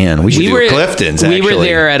 Oh man, we should do Clifton's. We were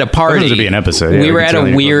there at a party. There would be an episode. We were at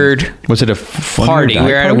a weird. Was it a party? We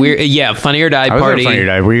were at a weird. Yeah, Funny or Die party. Funny or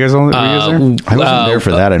Die. Were you guys there? I wasn't there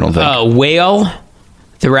for that. I don't think. Whale.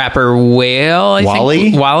 The rapper Whale.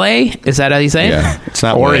 Wale? Wale? Is that how you say it? Yeah, it's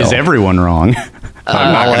not. Or Whale. is everyone wrong?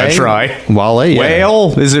 I'm not going to try. Wale? Yeah.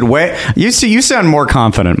 Whale? Is it whale? You sound more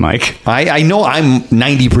confident, Mike. I know I'm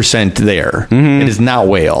 90% there. It is not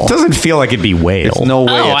Whale. It doesn't feel like it'd be Whale. It's no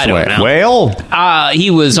way it's I don't know. Whale?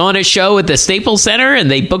 He was on a show at the Staples Center, and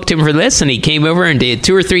they booked him for this, and he came over and did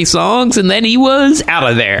 2 or 3 songs, and then he was out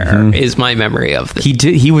of there, is my memory of this.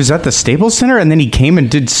 He was at the Staples Center, and then he came and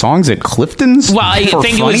did songs at Clifton's? Well, I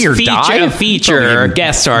think it was Die? feature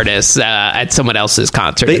guest artists at someone else's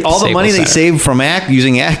concert. All the money they saved from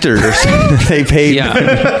using actors, they paid.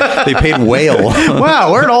 They paid Whale.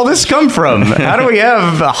 Wow, where'd all this come from? How do we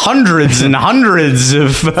have hundreds and hundreds of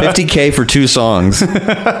 $50K for 2 songs?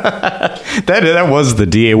 That was the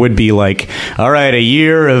deal. It would be like, all right, a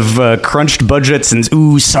year of crunched budgets, and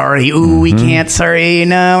we can't. Sorry,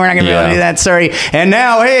 no, we're not gonna be able to do that. Sorry. And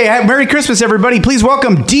now, hey, Merry Christmas, everybody! Please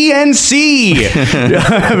welcome DNC.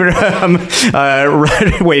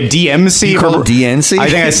 Wait, DMC? You called it DNC? I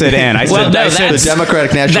think I said N. I said the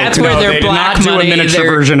Democratic National. That's where their black did not money. Do a miniature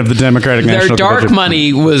version of the Democratic National. Their dark budget.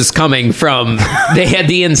 money was coming from. They had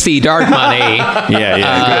DNC dark money. Yeah.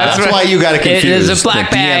 That's why you got it confused. It is a black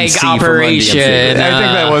bag operation. I think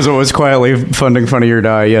that was what was quietly funding Funny or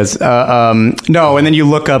Die. Yes. No, and then you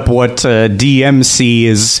look up what DMC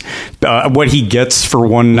is, what he gets for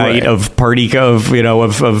one night of party of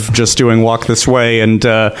just doing Walk This Way, and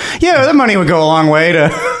that money would go a long way to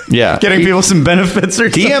getting people some benefits. Or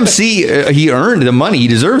DMC, he earned earned the money. He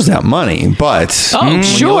deserves that money. But when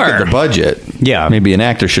you look at the budget, maybe an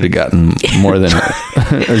actor should have gotten more than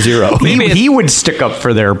a zero. He would stick up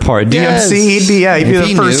for their part. DMC, he'd be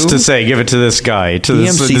the first to say, give it to this guy, to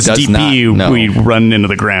this DP we run into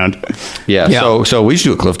the ground. Yeah. So we should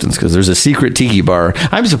do a Clifton's because there's a secret tiki bar.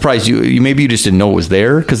 I'm surprised maybe you just didn't know it was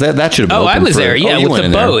there because that should have been open I was there. Yeah, with the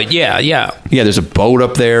boat. Yeah. Yeah, there's a boat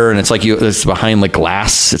up there, and it's like it's behind like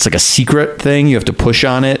glass. It's like a secret thing. You have to push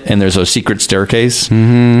on it, and there's a secret staircase.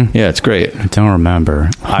 Mm-hmm. Yeah, it's great. I don't remember.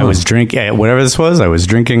 I was drinking whatever this was. I was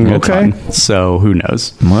drinking a ton, so who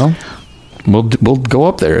knows? Well, we'll go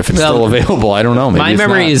up there if it's still available. I don't know. Maybe my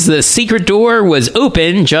memory is the secret door was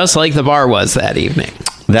open just like the bar was that evening.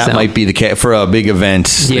 That might be the case for a big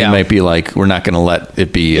event. It might be like, we're not going to let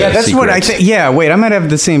it be that's secret. what I think. Yeah, wait, I might have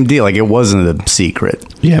the same deal. Like, it wasn't a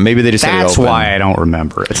secret. Yeah, maybe they just had it That's open. why I don't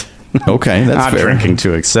remember it. Okay, that's not fair. Drinking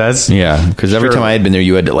to excess. Yeah, because every time I had been there,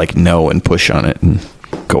 you had to like know and push on it and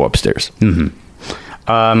go upstairs.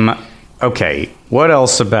 Mm-hmm. Okay, what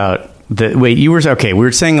else about... we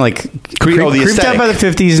were saying like creeped out by the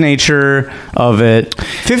 50s nature of it.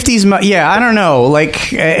 50s, I don't know,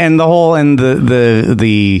 like, and the whole and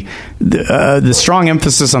the strong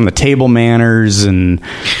emphasis on the table manners and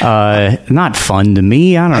not fun to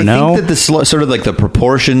me. I don't know. I think that the sort of like the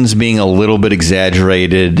proportions being a little bit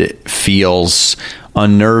exaggerated feels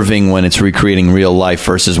unnerving when it's recreating real life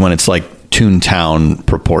versus when it's like Toontown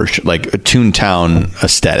proportion, like a Toontown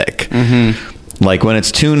aesthetic. Mm-hmm. Like when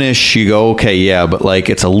it's toonish, you go, okay, yeah, but like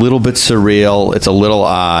it's a little bit surreal, it's a little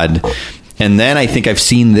odd. And then I think I've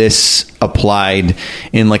seen this applied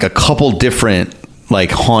in like a couple different like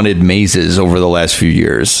haunted mazes over the last few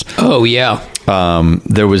years. Oh, yeah.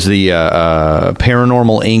 There was the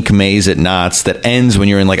Paranormal Inc. maze at Knott's that ends when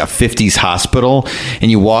you're in like a 50s hospital and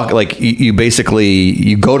you walk like you basically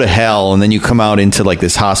you go to hell and then you come out into like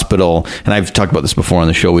this hospital. And I've talked about this before on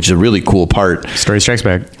the show, which is a really cool part. Story Strikes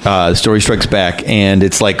Back. The Story Strikes Back, and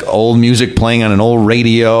it's like old music playing on an old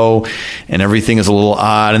radio, and everything is a little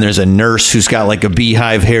odd. And there's a nurse who's got like a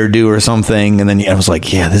beehive hairdo or something. And then I was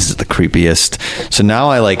like, yeah, this is the creepiest. So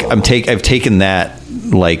now I've taken that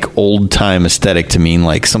like old time aesthetic to mean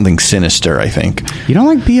like something sinister. I think you don't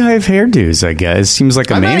like beehive hairdos. I guess seems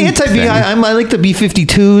like I'm not anti-beehive. I like the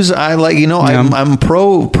B-52s. I like I'm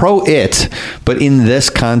pro it, but in this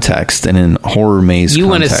context and in horror maze, you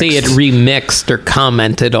want to see it remixed or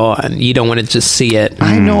commented on. You don't want to just see it.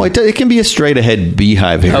 I know it can be a straight ahead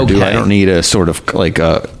beehive hairdo. Okay. I don't need a sort of like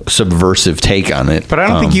a subversive take on it. But I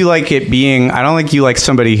don't think you like it being. I don't think you like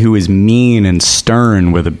somebody who is mean and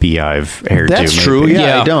stern with a beehive hairdo. That's true.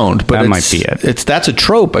 Yeah, I don't. But that might be it. That's a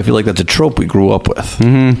trope. I feel like that's a trope we grew up with.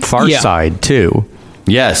 Mm-hmm. Far Side too.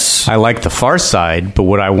 Yes, I like the Far Side, but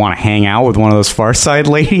would I want to hang out with one of those Far Side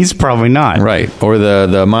ladies? Probably not. Right. Or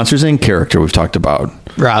the Monsters Inc. character we've talked about,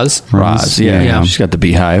 Roz. Yeah. She's got the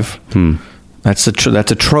beehive. That's a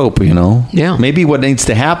trope, you know. Yeah. Maybe what needs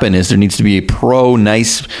to happen is there needs to be a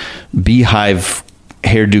nice beehive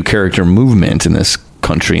hairdo character movement in this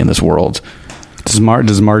country, in this world. Does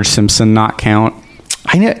Marge Simpson not count?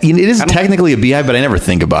 It is technically a beehive, but I never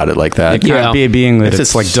think about it like that. It can't be a being that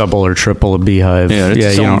it's like double or triple a beehive. Yeah, it's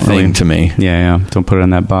its own thing to me. Yeah. Don't put it in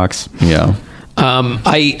that box. Yeah.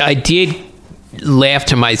 I did laugh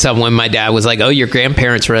to myself when my dad was like, "Oh, your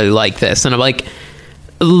grandparents really like this," and I'm like,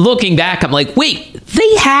 looking back, I'm like, wait,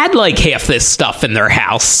 they had like half this stuff in their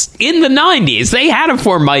house in the 90s. They had a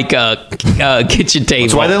Formica kitchen table.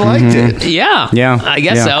 That's why they liked it. Yeah, I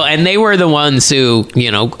guess so. And they were the ones who,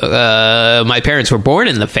 my parents were born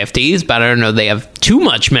in the 50s, but I don't know, they have too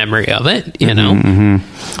much memory of it, you know?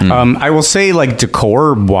 I will say, like,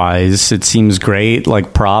 decor-wise, it seems great.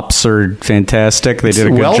 Like, props are fantastic. They did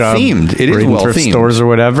a good job. Themed. It is well-themed. Thrift stores or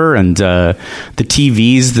whatever. And the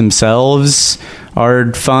TVs themselves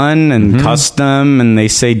are fun and custom, and they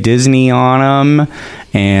say Disney on them.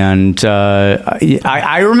 And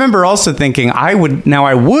I remember also thinking I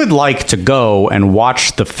would like to go and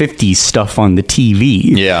watch the 50s stuff on the TV.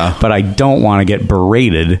 Yeah, but I don't want to get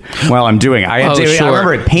berated while I'm doing it. I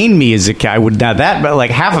remember it pained me as a kid. I would but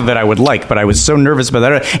like half of it I would like, but I was so nervous about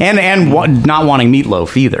that, and not wanting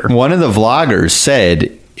meatloaf either. One of the vloggers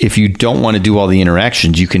said, if you don't want to do all the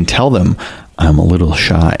interactions, you can tell them I'm a little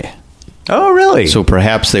shy. Oh, really? So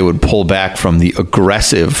perhaps they would pull back from the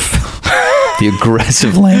aggressive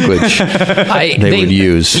language they would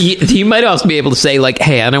use. You might also be able to say, like,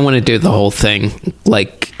 hey, I don't want to do the whole thing.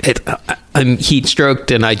 Like, I'm heat stroked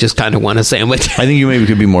and I just kind of want a sandwich. I think you maybe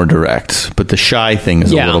could be more direct, but the shy thing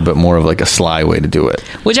is a little bit more of like a sly way to do it.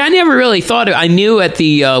 Which I never really thought of. I knew at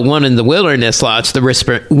the one in the Wilderness Lodge, the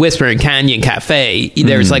Whispering Canyon Cafe,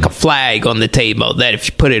 there's like a flag on the table that if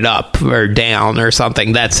you put it up or down or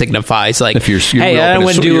something, that signifies like, If you're hey, I don't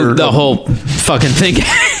want to do the whole fucking thing.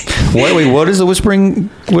 Wait, what is the Whispering?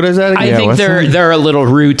 What is that again? I think they're a little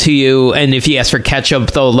rude to you, and if you ask for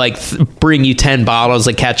ketchup, they'll like bring you 10 bottles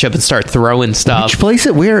of ketchup and start throwing stuff. Which place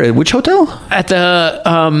it? Where? Which hotel? At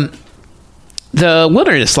the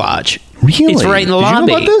Wilderness Lodge. Really? It's right in the lobby. Did you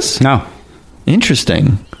know about this? No.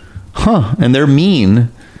 Interesting. Huh. And they're mean,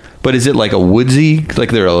 but is it like a woodsy?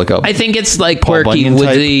 Like they're like a... I think it's like Paul quirky, Bunyan type?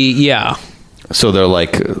 woodsy, yeah. So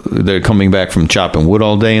they're coming back from chopping wood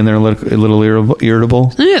all day and they're a little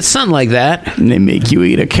irritable? Yeah, something like that. They make you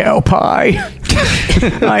eat a cow pie.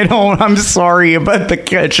 I'm sorry about the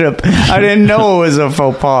ketchup. I didn't know it was a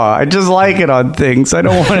faux pas. I just like it on things. I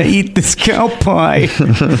don't want to eat this cow pie.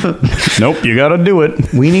 Nope, you got to do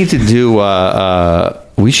it. We need to do,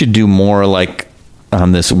 we should do more like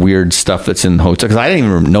on this weird stuff that's in hotels. Because I didn't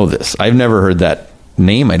even know this. I've never heard that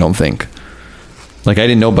name, I don't think. Like, I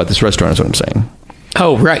didn't know about this restaurant, is what I'm saying.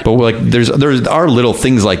 Oh, right. But like, there are little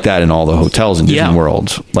things like that in all the hotels in Disney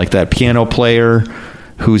World, like that piano player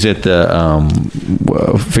who's at the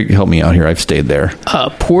help me out here. I've stayed there.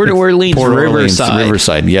 Port Orleans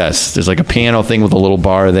Riverside. Yes, there's like a piano thing with a little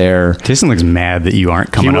bar there. Jason looks mad that you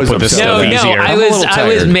aren't coming up with this stuff easier. I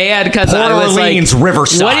was mad because I was Orleans like,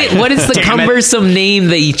 Riverside. What is the cumbersome name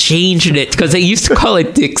that you changed it? Because they used to call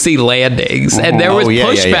it Dixie Landings, and there was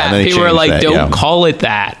pushback. People were like, "Don't call it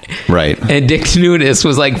that." Right. And Dick Nunes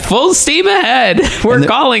was like, "Full steam ahead. We're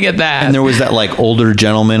calling it that." And there was that like older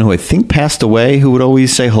gentleman who I think passed away who would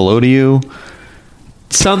always say hello to you.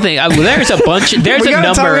 Something. There's a bunch. There's a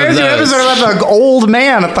number of those. Episode about the old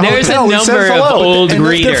man at the there's hotel. There's a number of old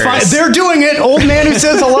greeters. They're doing it. Old man who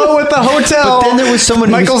says hello at the hotel. But then there was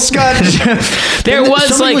someone. Michael Scott. There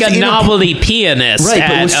was like a novelty pianist. Right,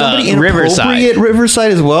 but was somebody inappropriate at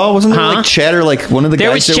Riverside as well? Wasn't there like chatter? Like one of the there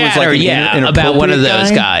guys. Was chatter, an about one of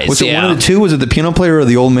those guys. Was it one of the two? Was it the piano player or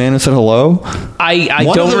the old man who said hello? I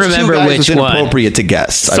don't remember which was inappropriate to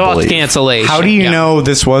guests. Soft cancellation. How do you know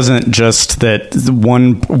this wasn't just that one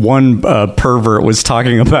pervert was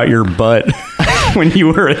talking about your butt when you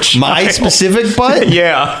were a child? My specific butt?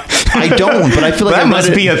 Yeah. I don't, but I feel like that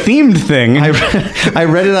must be a themed thing. I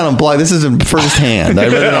read it on a blog. This isn't firsthand. I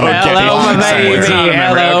read it on a blog. Hello, my baby.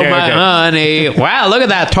 Hello, my honey. Wow, look at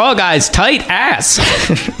that tall guy's tight ass.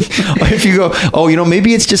 If you go,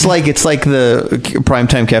 maybe it's just like the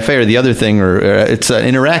Primetime Cafe or the other thing, or it's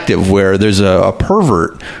interactive where there's a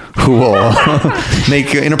pervert who will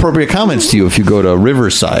make inappropriate comments to you if you go to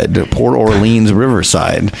Riverside, Port Orleans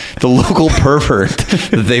Riverside, the local pervert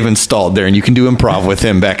that they've installed there, and you can do improv with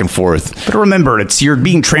him back and forth. But remember, you're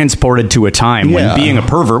being transported to a time when being a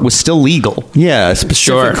pervert was still legal. Yeah,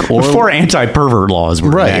 specific. Before anti-pervert laws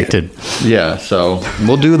were enacted. Yeah, so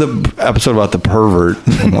we'll do the episode about the pervert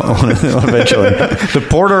eventually. The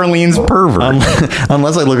Port Orleans pervert.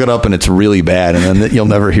 Unless I look it up and it's really bad, and then you'll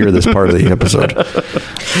never hear this part of the episode.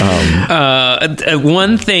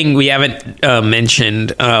 One thing we haven't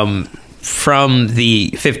mentioned from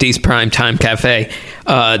the 50's Primetime Cafe,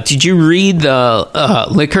 did you read the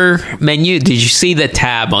liquor menu? Did you see the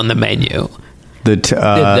tab on the menu?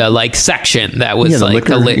 The like section that was like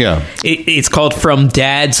liquor, it's called From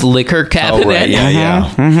Dad's Liquor Cabinet. Oh, right.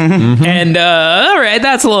 Yeah. Mm-hmm. And all right,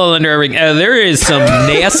 that's a little unnerving. There is some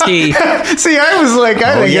nasty. See, I was like,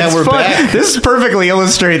 I think it's fun. Back. This perfectly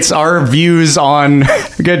illustrates our views on.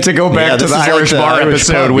 Get to go back to the Irish bar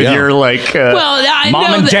episode with your like.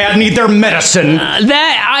 Mom and Dad need their medicine.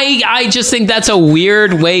 I just think that's a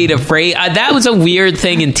weird way to phrase. That was a weird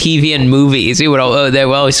thing in TV and movies. They would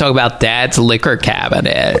always talk about Dad's liquor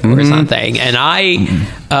cabinet or something, and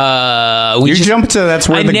jump to that's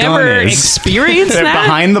where the gun is. I never experienced that.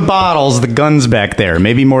 Behind the bottles, the gun's back there.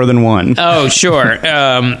 Maybe more than one. Oh, sure.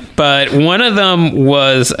 But one of them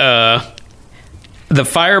was the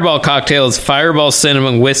Fireball cocktails: Fireball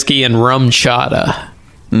cinnamon whiskey and rum chata.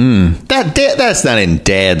 That's not in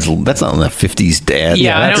Dad's. That's not in the 50's Dad.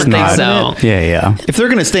 Yeah, I don't think so. Yeah. If they're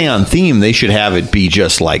going to stay on theme, they should have it be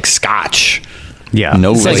just like Scotch. Yeah,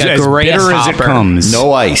 No It's like ice. a as bitter as it grasshopper. comes.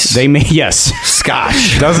 No ice. They may yes.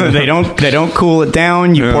 Scotch. They don't cool it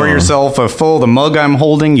down. You pour yourself the mug I'm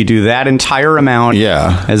holding. You do that entire amount.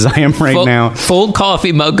 Yeah. as I am right now. Full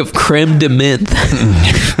coffee mug of creme de menthe.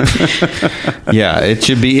 Yeah, it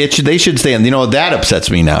should be. They should stay in. That upsets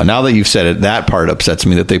me now. Now that you've said it, that part upsets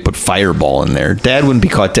me that they put Fireball in there. Dad wouldn't be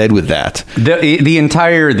caught dead with that.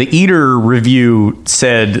 The Eater review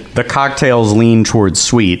said the cocktails lean towards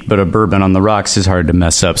sweet, but a bourbon on the rocks is hard to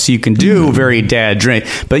mess up. So you can do very dad drink,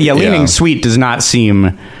 but leaning sweet does not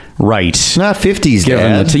seem right. It's not 50s,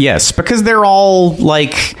 Given Dad. yes, because they're all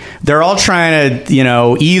trying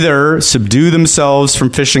to, either subdue themselves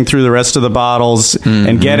from fishing through the rest of the bottles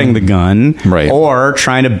and getting the gun, Right. or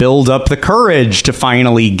trying to build up the courage to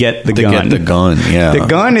finally get the gun. Get the gun, yeah. The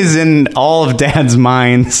gun is in all of Dad's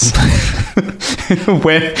minds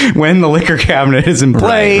when the liquor cabinet is in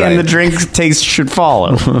play, Right. and the drink taste should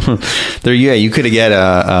follow. You could get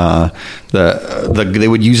they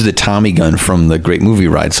would use the Tommy gun from the Great Movie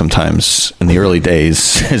Ride sometimes in the early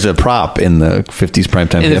days as a prop in the 50s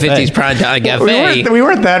primetime In the cafe. 50s Primetime Cafe. We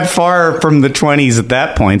weren't that far from the 20s at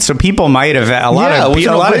that point, so people might have a lot Yeah, it was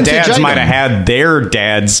of an vintage dads item. might have had their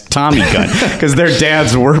dad's Tommy gun because their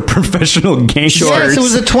dads were professional gamers. Yes, it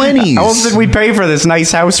was the 20s. How else did we pay for this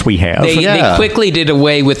nice house we have? They quickly did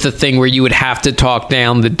away with the thing where you would have to talk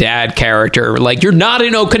down the dad character. Like, you're not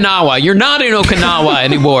in Okinawa. You're not in Okinawa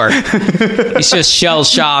anymore. He's just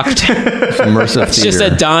shell-shocked. Immersive It's just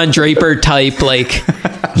theater. a Don Draper type, like,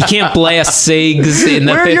 you can't blast cigs in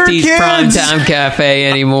the Where are your 50s kids? primetime cafe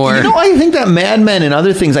anymore. I think that Mad Men and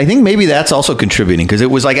other things, I think maybe that's also contributing because it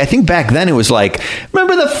was like, I think back then it was like,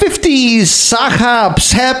 remember the 50s, sock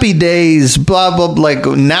hops, happy days, blah, blah, blah. Like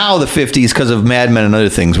now the 50s, because of Mad Men and other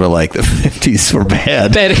things, were like, the 50s were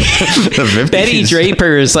bad. Betty, The 50s. Betty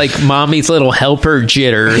Draper's like mommy's little helper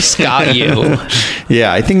jitters got you.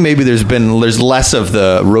 Yeah, I think maybe there's less of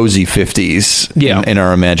the rosy 50s in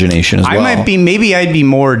our imagination as well. Maybe I'd be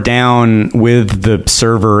more down with the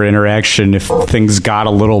server interaction if things got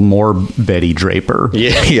a little more Betty Draper.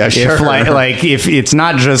 Yeah, sure. If it's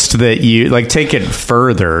not just that you take it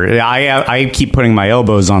further. I keep putting my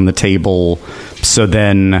elbows on the table, so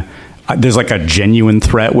then there's like a genuine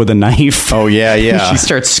threat with a knife. Oh yeah. She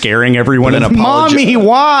starts scaring everyone. But And, Mommy,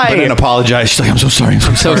 why? But then apologize. She's like, I'm so sorry.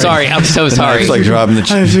 I'm so sorry. The knife's like dropping the.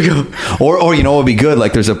 I have to go. Or what would be good?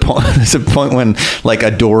 Like there's a point when like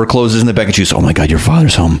a door closes in the back and she's, oh my God, your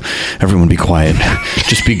father's home. Everyone be quiet.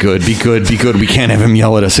 Just be good. Be good. Be good. We can't have him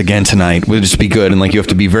yell at us again tonight. We'll just be good. And like you have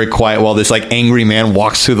to be very quiet while this like angry man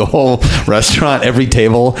walks through the whole restaurant. Every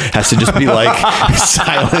table has to just be like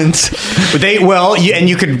silent. But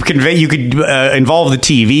you could involve the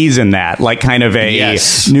TVs in that, like kind of a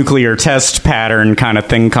nuclear test pattern kind of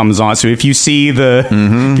thing comes on. So if you see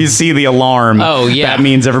the alarm, that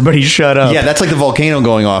means everybody shut up. Yeah, that's like the volcano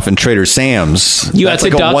going off in Trader Sam's. You That's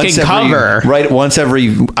have to duck and cover. Right, once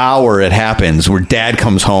every hour it happens where Dad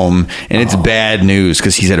comes home and it's bad news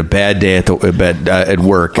because he's had a bad day at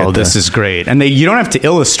work. This is great, and you don't have to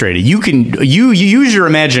illustrate it. You use your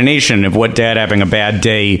imagination of what Dad having a bad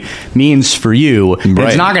day means for you. Right.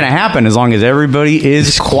 It's not going to happen as long as everybody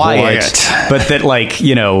is quiet. But that,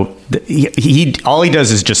 he all he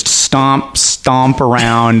does is just stomp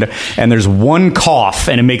around, and there's one cough,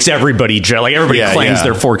 and it makes everybody clangs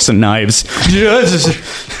their forks and knives.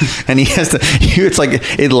 And he has to. It's like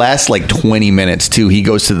it lasts like 20 minutes too. He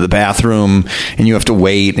goes to the bathroom, and you have to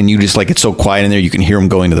wait, and you just it's so quiet in there, you can hear him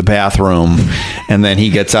going to the bathroom, and then he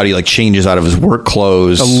gets out. He changes out of his work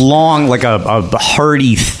clothes. A long, a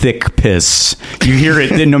hearty, thick piss. You hear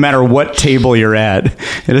it no matter what table you're at.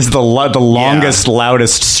 It is the longest,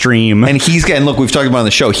 loudest stream. And look, we've talked about on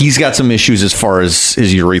the show, he's got some issues as far as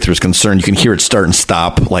his urethra is concerned. You can hear it start and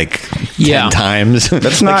stop 10 times.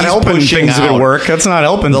 That's not helping things at work. That's not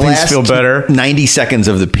helping things feel better. 90 seconds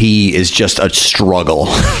of the pee is just a struggle.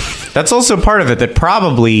 That's also part of it that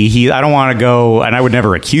probably I don't want to go, and I would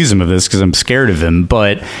never accuse him of this because I'm scared of him,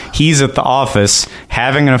 but he's at the office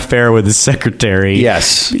having an affair with his secretary.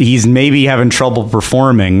 Yes. He's maybe having trouble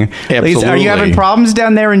performing. Absolutely. Are you having problems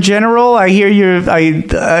down there in general? I hear you've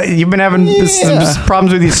been having some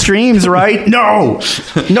problems with these streams, right? No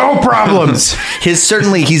problems.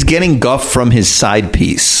 He's getting guff from his side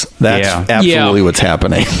piece. That's absolutely what's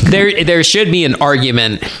happening. There should be an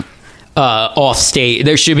argument off stage.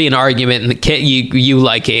 There should be an argument in the kit. You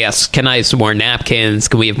ask, can I have some more napkins?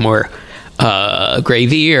 Can we have more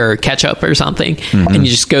gravy or ketchup or something? And he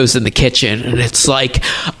just goes in the kitchen, and it's like,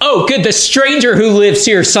 oh, good, the stranger who lives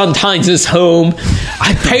here sometimes is home.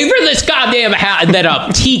 I pay for this goddamn hat, and then a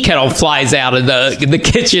tea kettle flies out of the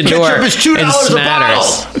kitchen door. Ketchup is $2 a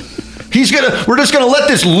bottle. We're just gonna let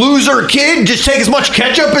this loser kid just take as much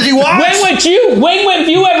ketchup as he wants. When have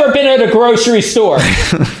you ever been at a grocery store?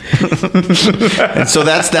 And so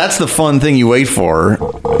that's the fun thing you wait for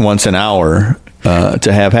once an hour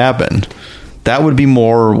to have happen. That would be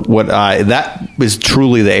more that is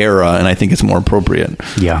truly the era, and I think it's more appropriate.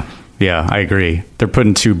 Yeah, I agree. They're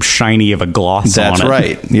putting too shiny of a gloss on it. That's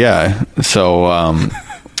right. Yeah. So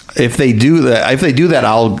if they do that,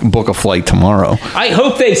 I'll book a flight tomorrow. I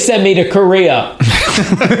hope they send me to Korea.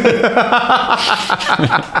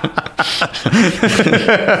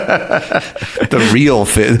 The real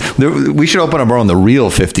we should open up our own the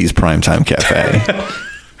real 50s primetime cafe.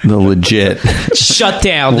 The legit shut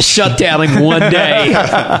down in one day.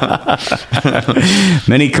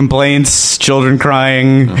 Many complaints, children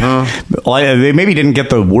crying. They maybe didn't get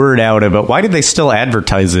the word out of it. Why did they still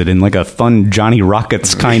advertise it in like a fun Johnny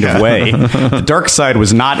Rockets kind of way? The dark side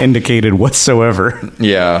was not indicated whatsoever.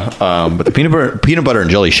 Yeah, but the peanut butter and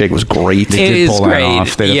jelly shake was great. It is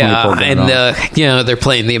great. They're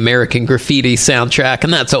playing the American Graffiti soundtrack,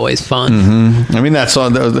 and that's always fun. Mm-hmm. I mean, that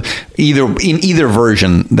song in either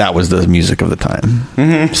version. That was the music of the time.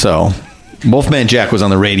 Mm-hmm. So, Wolfman Jack was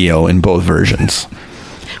on the radio in both versions.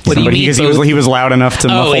 What do you mean? He was loud enough to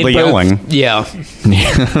muffle the yelling. Yeah.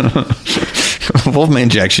 Wolfman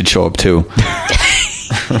Jack should show up too.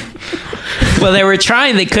 Well, they were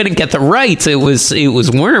trying. They couldn't get the rights. It was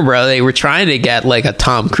Warner Bros. They were trying to get like a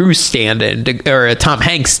Tom Cruise stand-in or a Tom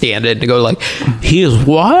Hanks stand-in to go like, he is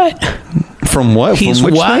what? From what? He's from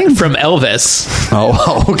which what? thing? From Elvis.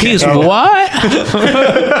 Oh, okay. He's what?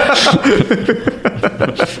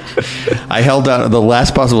 I held out the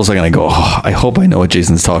last possible second. I go, I hope I know what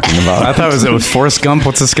Jason's talking about. I thought it was Forrest Gump.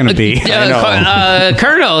 What's this going to be?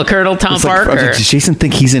 Colonel Tom Parker. Does Jason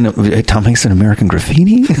think he's in Tom Hanks in American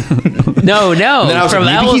Graffiti? No. Then I was like,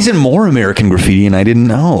 maybe he's in more American Graffiti, and I didn't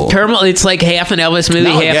know. Colonel, it's like half an Elvis movie,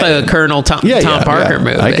 half a Colonel Tom Parker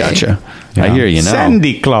movie. I gotcha. Yeah. I hear you now.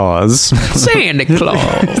 Sandy Claus. Sandy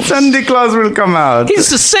Claus. Sandy Claus will come out. He's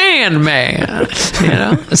the Sandman.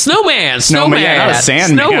 Snowman. Yeah, not a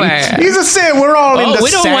Sandman. Snowman. He's a sand. We're all in the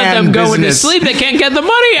we don't sand want them going business. to sleep. They can't get the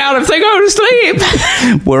money out if they go to sleep.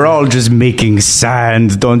 We're all just making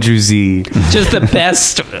sand, don't you see? Just the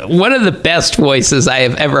best, one of the best voices I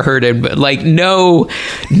have ever heard in, like no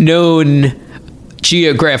known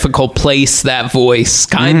geographical place, that voice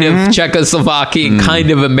kind of Czechoslovakian,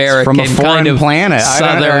 kind of American, from a foreign kind of planet,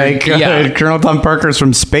 southern. Colonel Tom Parker's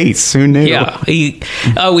from space. Who knew? Yeah, he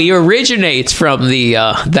originates from the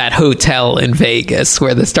that hotel in Vegas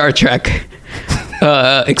where the Star Trek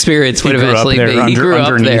experience would eventually be. He grew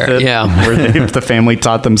up there. It, yeah, where the family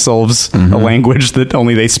taught themselves a language that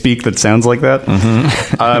only they speak that sounds like that.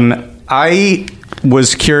 I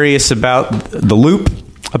was curious about the Loop.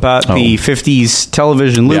 About the 50s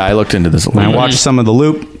television loop. Yeah, I looked into this a little bit. I watched some of the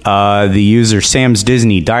loop. The user Sam's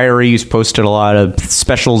Disney Diaries posted a lot of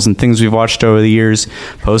specials and things we've watched over the years.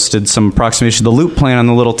 Posted some approximation of the loop playing on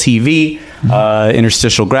the little TV.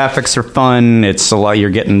 Interstitial graphics are fun. It's a lot. You're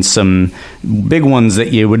getting some big ones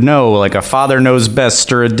that you would know, like a Father Knows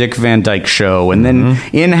Best or a Dick Van Dyke Show. And then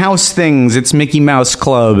in-house things, it's Mickey Mouse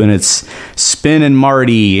Club and it's Spin and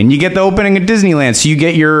Marty. And you get the opening at Disneyland. So you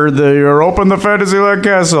get your Open the Fantasyland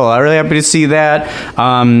Castle. I'm really happy to see that.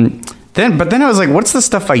 But then I was like, what's the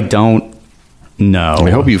stuff I don't know? I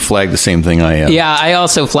hope you flagged the same thing I am. Yeah, I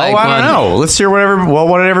also flagged one. I don't know. Let's hear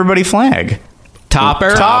what did everybody flag? Topper.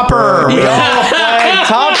 We all flagged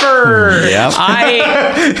Topper.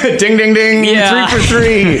 Yep. Ding, ding, ding. Yeah. 3 for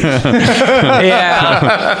 3.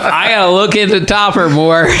 Yeah. I gotta look into Topper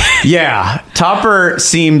more. Yeah. Topper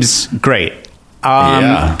seems great.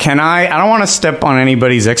 Can I don't want to step on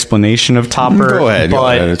anybody's explanation of Topper. Go ahead.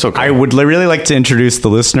 It's okay. I would really like to introduce the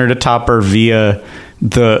listener to Topper via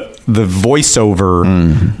the voiceover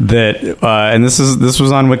that and this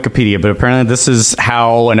was on Wikipedia, but apparently this is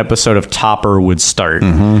how an episode of Topper would start.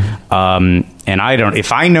 And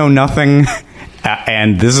if I know nothing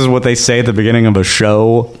and this is what they say at the beginning of a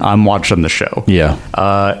show, I'm watching the show. Yeah.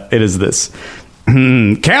 It is this.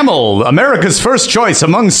 Camel, America's first choice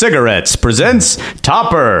among cigarettes, presents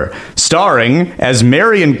Topper, starring as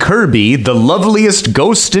Marion Kirby, the loveliest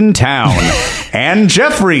ghost in town, and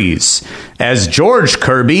Jeffries as George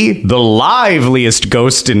Kirby, the liveliest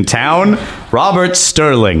ghost in town, Robert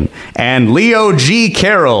Sterling, and Leo G.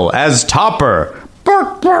 Carroll as Topper.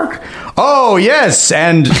 Bark, bark. Oh, yes,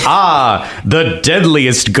 and the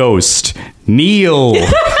deadliest ghost, Neil.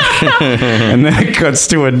 And then it cuts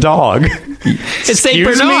to a dog. It's St.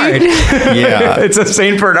 Bernard. Yeah. It's a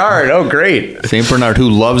St. Bernard. Oh, great. St. Bernard who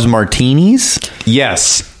loves martinis?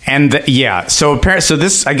 Yes. And so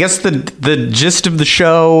this, I guess the gist of the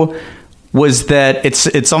show was that it's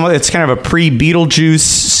kind of a pre-Beetlejuice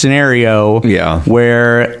scenario. Yeah.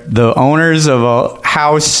 Where the owners of a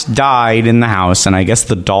house died in the house, and I guess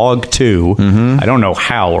the dog too. Mm-hmm. I don't know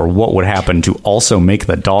how or what would happen to also make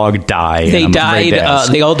the dog die. They died.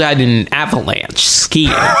 They all died in an avalanche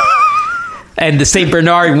skiing. And the St.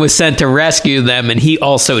 Bernard was sent to rescue them, and he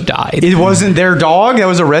also died. It wasn't their dog? That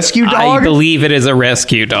was a rescue dog? I believe it is a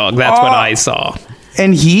rescue dog. That's what I saw.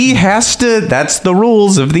 And he has to, that's the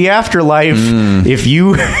rules of the afterlife. If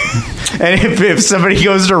you, and if somebody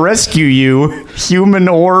goes to rescue you, human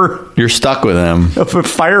or... You're stuck with them. If a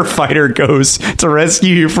firefighter goes to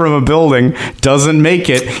rescue you from a building, doesn't make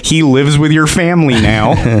it, he lives with your family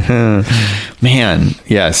now. Man,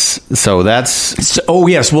 yes. So that's...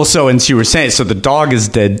 yes. Well, so, and you were saying, so the dog is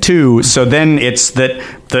dead too. So then it's that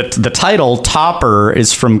the title Topper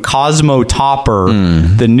is from Cosmo Topper,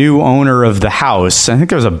 the new owner of the house. I think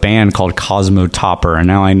there was a band called Cosmo Topper, and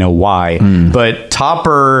now I know why. But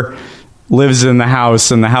Topper lives in the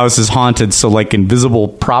house, and the house is haunted, so like invisible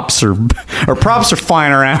props are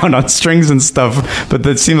flying around on strings and stuff. But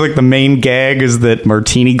that seems like the main gag is that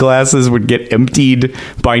martini glasses would get emptied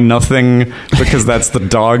by nothing because that's the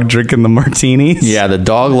dog drinking the martinis. Yeah, the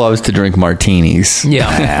dog loves to drink martinis.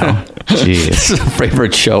 Yeah. Wow. Jeez. This is a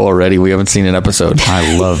favorite show already. We haven't seen an episode.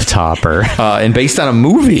 I love Topper. And based on a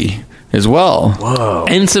movie as well. Whoa.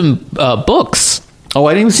 And some books. Oh,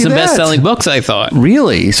 I didn't even see some that. best-selling books, I thought.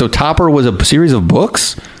 Really? So Topper was a series of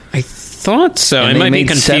books? I thought so. And I might be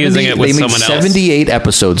confusing it with someone else. They made 78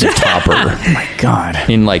 episodes of Topper. Oh my God.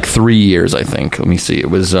 In like 3 years, I think. Let me see. It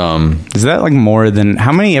was... Is that like more than...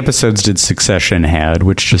 How many episodes did Succession had,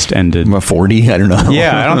 which just ended? 40? I don't know.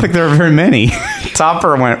 Yeah, I don't think there were very many.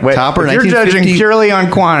 Topper went... Topper, if you're judging purely on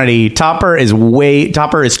quantity, Topper is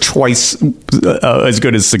twice as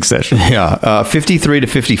good as Succession. Yeah. 53 to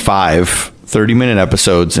 55... 30-minute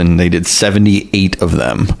episodes, and they did 78 of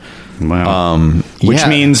them. Wow. Which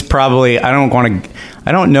means probably, I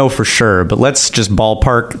don't know for sure, but let's just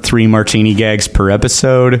ballpark 3 martini gags per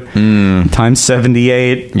episode times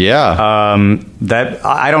 78. Yeah. That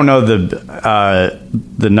I don't know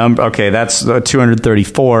the number. Okay, that's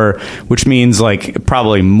 234, which means like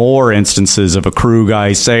probably more instances of a crew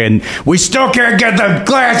guy saying, "We still can't get the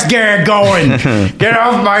glass gag going. Get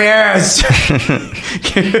off my ass.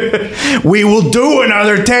 We will do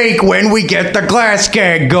another take when we get the glass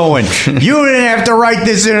gag going. You didn't have to write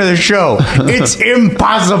this into the show. It's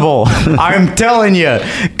impossible. I'm telling you.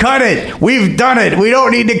 Cut it. We've done it. We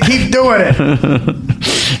don't need to keep doing it."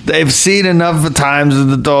 They've seen enough times of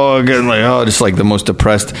the dog, and just like the most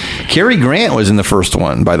depressed. Cary Grant was in the first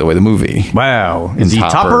one, by the way, the movie. Wow. Is he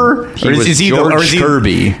Topper? Is he George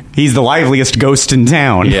Kirby? He's the liveliest ghost in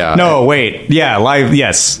town. Yeah. No, wait. Yeah,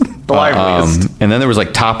 yes. The liveliest. And then there was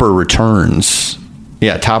like Topper Returns.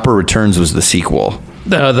 Yeah, Topper Returns was the sequel.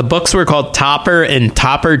 The books were called Topper and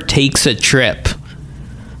Topper Takes a Trip.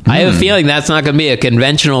 I have a feeling that's not going to be a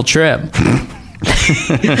conventional trip.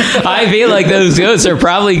 I feel like those ghosts are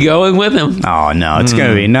probably going with him. Oh, no. It's going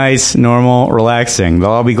to be nice, normal, relaxing. They'll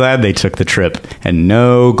all be glad they took the trip. And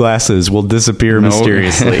no glasses will disappear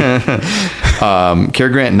mysteriously.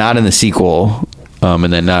 Cary Grant not in the sequel,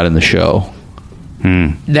 and then not in the show.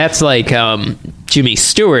 That's like Jimmy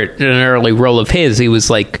Stewart in an early role of his. He was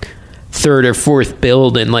like third or fourth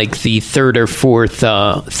billed in like the third or fourth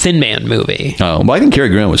Thin Man movie. Oh, well, I think Cary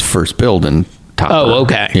Grant was first billed in Topper. Oh,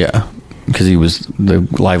 okay. Yeah, because he was the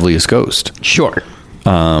liveliest ghost. Sure.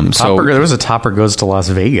 There was a Topper Goes to Las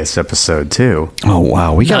Vegas episode too. Oh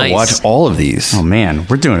wow, we gotta watch all of these. Oh man,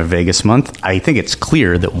 we're doing a Vegas month. I think it's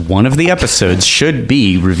clear that one of the episodes should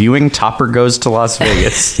be reviewing Topper Goes to Las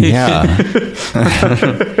Vegas. Yeah.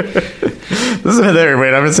 Wait, I'm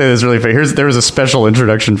going to say this really fast. There was a special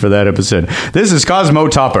introduction for that episode. This is Cosmo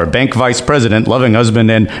Topper, bank vice president, loving husband,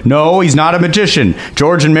 and no, he's not a magician.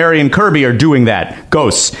 George and Marion Kirby are doing that.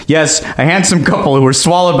 Ghosts. Yes, a handsome couple who were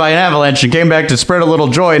swallowed by an avalanche and came back to spread a little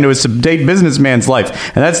joy into a sedate businessman's life.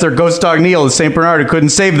 And that's their ghost dog Neil, the St. Bernard, who couldn't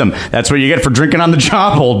save them. That's what you get for drinking on the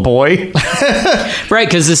job, old boy. Right,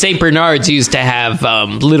 because the St. Bernards used to have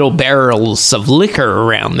little barrels of liquor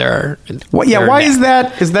around there. Why is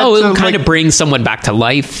that? Is that it would kind of bring someone back to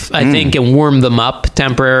life, I think, and warm them up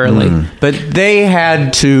temporarily. But they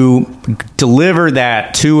had to deliver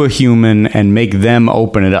that to a human and make them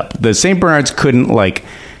open it up. The St. Bernards couldn't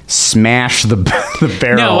smash the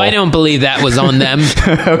barrel. No, I don't believe that was on them.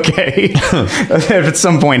 Okay. At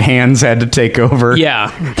some point, hands had to take over.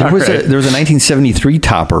 Yeah. There was a 1973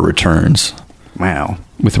 Topper Returns. Wow.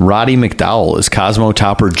 With Roddy McDowell as Cosmo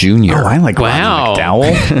Topper Jr. Oh, I like Roddy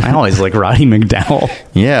McDowell. I always like Roddy McDowell.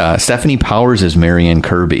 Yeah. Stephanie Powers as Marianne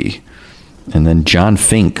Kirby. And then John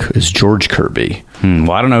Fink is George Kirby.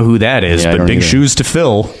 Well, I don't know who that is, Yeah, I but don't big either. shoes to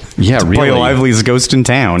fill. Yeah, to play really. Lively's Ghost in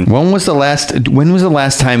Town. When was the last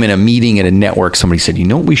time in a meeting at a network somebody said, you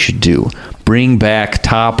know what we should do? Bring back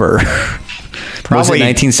Topper. Was it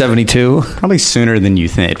 1972? Probably sooner than you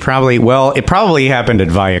think. It probably happened at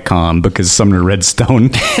Viacom because Sumner Redstone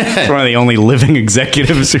is one of the only living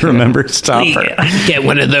executives who remembers Topper. Get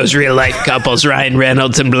one of those real life couples, Ryan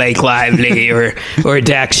Reynolds and Blake Lively, or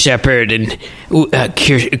Dax Shepard and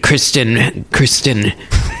Kristen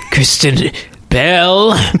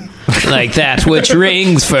Bell. Like that, which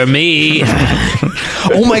rings for me.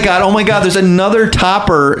 Oh my God! There's another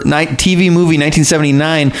Topper TV movie,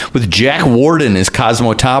 1979, with Jack Warden as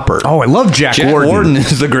Cosmo Topper. Oh, I love Jack Warden.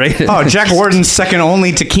 is the greatest. Oh, Jack Warden's second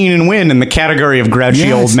only to Keenan Wynn in the category of grouchy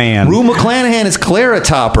old man. Rue McClanahan is Clara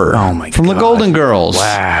Topper. Oh my From God. the Golden Girls.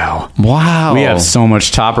 Wow. We We have so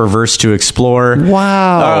much Topperverse to explore.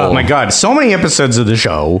 Wow. Oh my God. So many episodes of the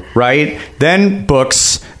show, right? Then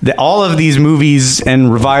books, all of these movies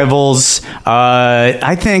and revivals.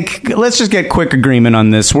 I think let's just get quick agreement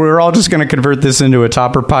on this. We're all just going to convert this into a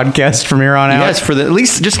Topper podcast from here on out. Yes, at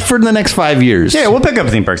least just for the next 5 years. Yeah, we'll pick up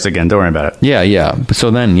theme parks again. Don't worry about it. Yeah.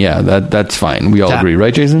 So then, that's fine. We all agree,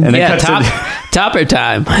 right, Jason? And then Yeah, cut to- Topper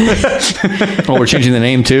time. Oh, we're changing the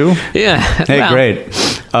name too? Yeah. Hey, well, great.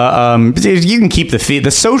 You can keep the feed.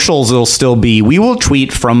 The socials will still be. We will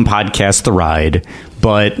tweet from Podcast The Ride,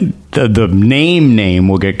 but the name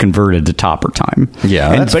will get converted to Topper Time.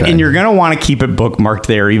 Yeah, that's and fine. you're gonna want to keep it bookmarked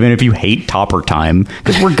there, even if you hate Topper Time,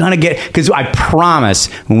 because we're gonna get. Because I promise,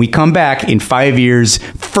 when we come back in 5 years,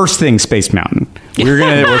 first thing Space Mountain. We're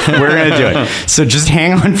gonna do it. So just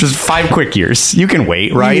hang on for 5 quick years. You can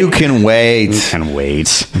wait, right? You can wait. You can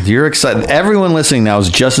wait. You're excited. Everyone listening now is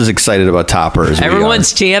just as excited about Topper as we are.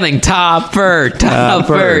 Everyone's chanting Topper.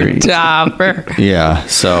 Yeah,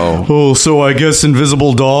 so... Oh, so I guess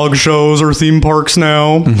Invisible Dog shows are theme parks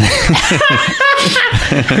now.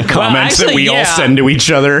 Comments that we all send to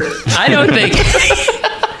each other. I don't think.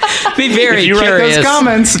 Be very If you curious. write those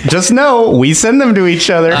comments, just know we send them to each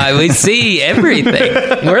other. We see everything.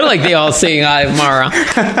 We're like the all-seeing eye of Mara.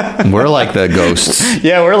 We're like the ghosts.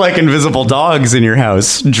 Yeah, we're like invisible dogs in your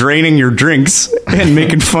house, draining your drinks and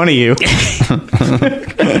making fun of you.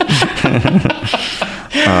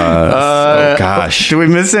 Oh, gosh. Do we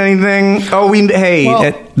miss anything?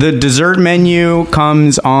 The dessert menu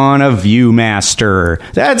comes on a Viewmaster.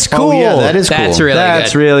 That's cool. Oh, yeah, that is cool. That's really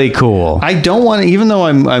That's good. really cool. I don't want to, even though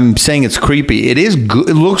I'm saying it's creepy, it is good.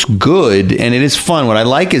 It looks good and it is fun. What I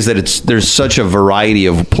like is that there's such a variety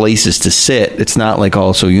of places to sit. It's not like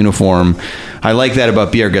all so uniform. I like that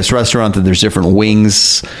about Be Our Guest Restaurant, that there's different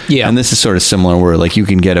wings. Yeah. And this is sort of similar where like you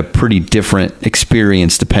can get a pretty different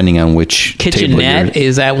experience depending on which table Kitchenette, you're...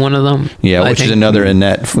 is that one of them? Yeah, which is another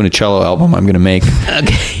Annette Funicello album I'm going to make.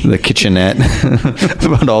 Okay. The Kitchenette.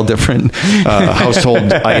 About all different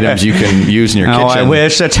household items you can use in your kitchen. Oh, I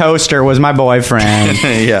wish a toaster was my boyfriend.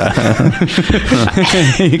 Yeah.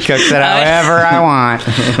 He cooks it however I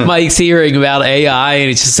want. Mike's hearing about AI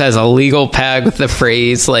and it just has a legal pad with the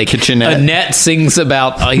phrase like Kitchenette. Annette sings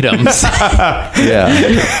about items.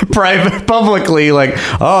 Yeah. Private, publicly, like,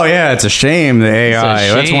 oh yeah, it's a shame the AI.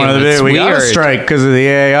 It's a That's one of the shame. big. We got to It's weird. strike because of the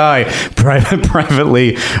AI.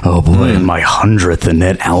 Privately, oh boy, my 100th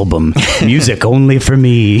Annette album, music only for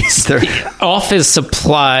me. Office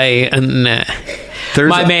Supply Annette. There's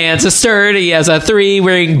My man's a sturdy as a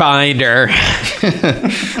 3-ring binder.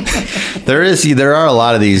 There are a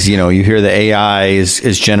lot of these, you hear the AI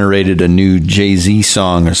is generated a new Jay-Z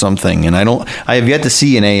song or something, and I have yet to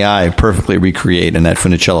see an AI perfectly recreate Annette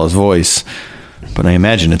Funicello's voice, but I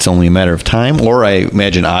imagine it's only a matter of time, or I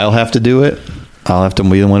imagine I'll have to do it. I'll have to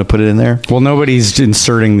be the one to put it in there. Well, nobody's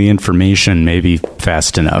inserting the information maybe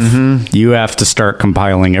fast enough. You have to start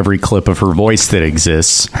compiling every clip of her voice that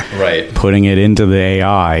exists, Right. putting it into the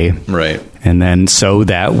AI. Right. And then so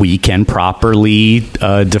that we can properly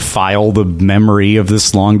defile the memory of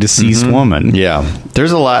this long deceased woman. Yeah.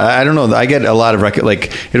 There's a lot. I don't know. I get a lot of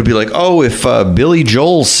it'll be like, oh, if Billy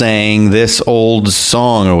Joel sang this old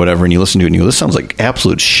song or whatever, and you listen to it and you go, this sounds like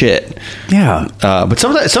absolute shit. Yeah. But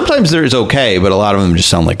sometimes there's okay, but a lot of them just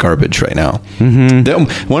sound like garbage right now.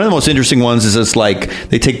 One of the most interesting ones is it's like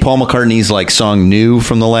they take Paul McCartney's like song "New"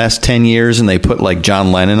 from the last 10 years and they put like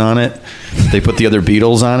John Lennon on it. They put the other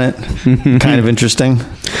Beatles on it. Kind of interesting.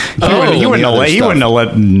 He wouldn't have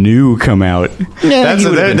let New come out. Yeah,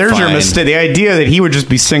 there's your mistake. The idea that he would just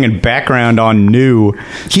be singing background on New.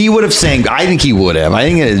 He would have sang. I think he would have. I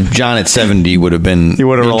think John at 70 would have been. He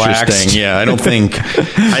would have interesting. relaxed. Yeah, I don't think. I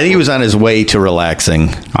think he was on his way to relaxing.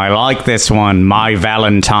 I like this one, My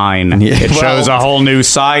Valentine. Yeah, It shows a whole new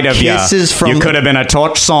side of you. You could have been a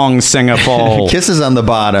torch song singer, Paul. Kisses on the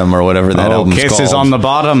Bottom, or whatever that album's called. Kisses on the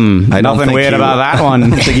Bottom. Nothing weird about that one. I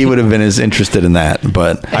don't think he would have been as interested in that.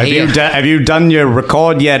 But have you done your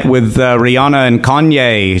record yet with Rihanna and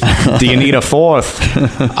Kanye? Do you need a fourth?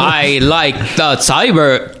 I like the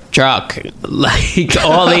cyber truck, like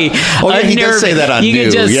all the. He does say that on You New.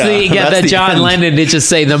 can just get That's that the John end. Lennon to just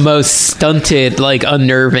say the most stunted, like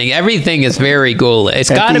unnerving. Everything is very ghoulish. It's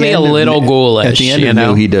got to be a little ghoulish. At the end of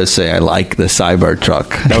New, he does say, "I like the cyber truck."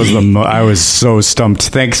 That was I was so stumped.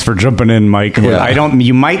 Thanks for jumping in, Mike. Yeah.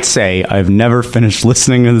 You might say I've never finished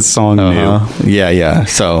listening to the song New. Yeah.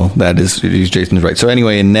 So that is Jason's right. So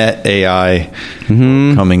anyway, in Net AI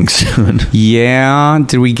coming soon. Yeah.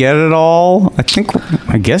 Did we get it all?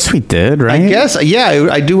 I guess we did, right? I guess, yeah,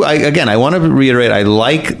 I do. I want to reiterate, I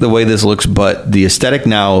like the way this looks, but the aesthetic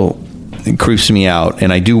now creeps me out,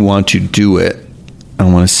 and I do want to do it.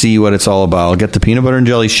 I want to see what it's all about. I'll get the peanut butter and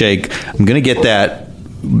jelly shake. I'm going to get that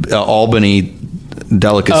Albany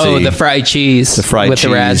delicacy. Oh, the fried cheese the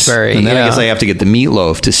raspberry. And then I guess I have to get the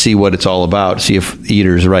meatloaf to see what it's all about, see if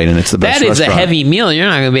Eater's right, and it's the best That is restaurant. a heavy meal. You're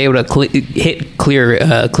not going to be able to hit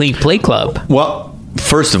Clean Plate Club. Well,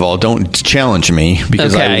 first of all, don't challenge me,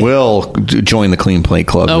 because Okay. I will join the Clean Plate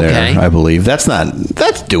Club there, I believe. That's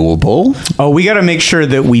doable. Oh, we got to make sure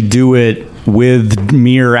that we do it with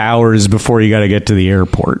mere hours before you got to get to the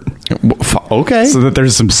airport. Okay. So that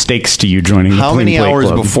there's some stakes to you joining the How Clean many Plate hours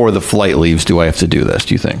Club. before the flight leaves do I have to do this,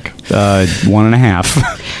 do you think?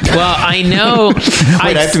 1.5. Well, I know.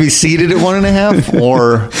 Wait, I have to be seated at 1.5?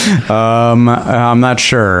 Or I'm not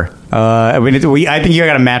sure. I think you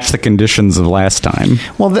got to match the conditions of last time.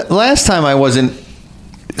 well, last time I wasn't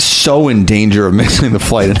so in danger of missing the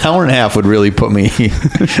flight. An hour and a half would really put me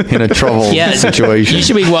in a trouble situation. You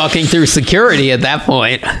should be walking through security at that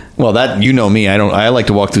point. Well, that, you know me, I like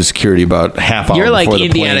to walk through security about half hour You're like before the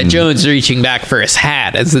Indiana plane. Jones reaching back for his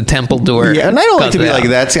hat as the temple door. Yeah, and I don't like to be goes like out.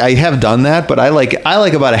 that. I have done that, but I like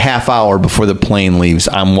about a half hour before the plane leaves.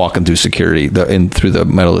 I'm walking through security through the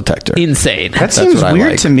metal detector. Insane. That seems what I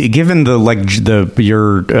weird like. to me, given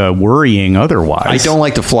you're worrying otherwise. I don't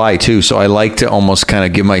like to fly too, so I like to almost kind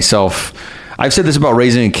of give myself. I've said this about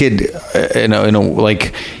raising a kid,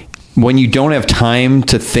 like when you don't have time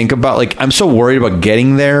to think about, like, I'm so worried about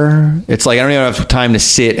getting there. It's like I don't even have time to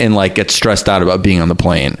sit and like get stressed out about being on the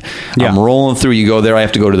plane. Yeah. I'm rolling through. You go there. I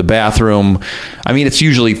have to go to the bathroom. I mean, it's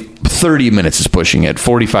usually 30 minutes is pushing it.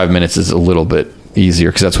 45 minutes is a little bit easier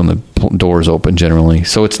because that's when the doors open generally.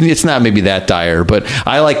 So it's not maybe that dire, but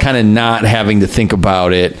I like kind of not having to think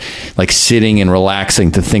about it, like sitting and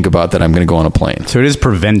relaxing to think about that I'm going to go on a plane. So it is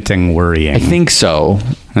preventing worrying. I think so.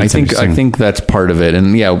 I think that's part of it.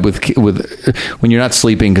 And yeah, with when you're not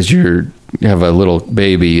sleeping because you have a little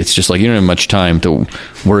baby, it's just like you don't have much time to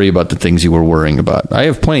worry about the things you were worrying about. I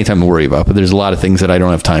have plenty of time to worry about, but there's a lot of things that I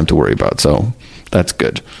don't have time to worry about. So that's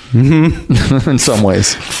good. Mm-hmm. In some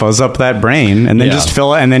ways. Fuzz up that brain and then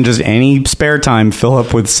just any spare time fill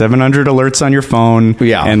up with 700 alerts on your phone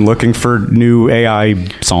and looking for new AI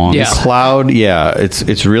songs. Yeah. Cloud,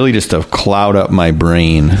 it's really just to cloud up my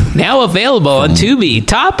brain. Now available on Tubi.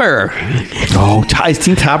 Topper. Oh, I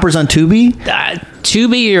think Topper's on Tubi?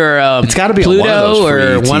 Tubi or it's got to be Pluto on one of those free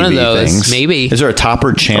or one of TV those things. maybe. Is there a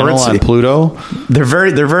Topper channel on Pluto? There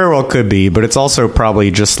very well could be, but it's also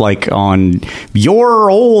probably just like on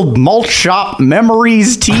your old malt shop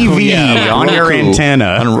memories TV on Roku, your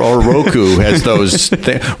antenna. Or Roku has those.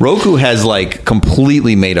 Roku has like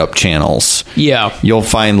completely made up channels. Yeah. You'll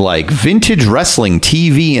find like vintage wrestling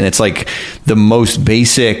TV, and it's like the most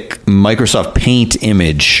basic Microsoft Paint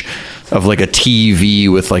image of like a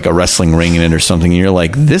TV with like a wrestling ring in it or something. And you're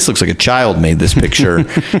like, this looks like a child made this picture.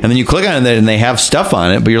 And then you click on it and they have stuff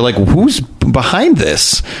on it, but you're like, who's behind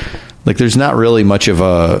this? Like, there's not really much of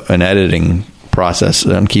an editing process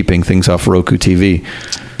on keeping things off Roku TV.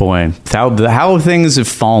 Boy, how things have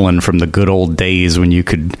fallen from the good old days when you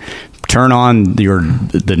could turn on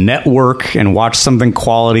the network and watch something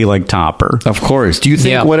quality like Topper. Of course. Do you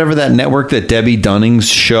think whatever that network that Debbie Dunning's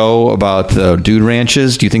show about the dude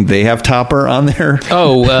ranches, do you think they have Topper on there?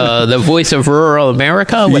 Oh, the Voice of Rural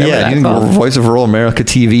America? Yeah, do you think Voice of Rural America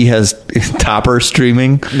TV has Topper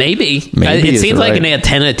streaming? Maybe. It seems like an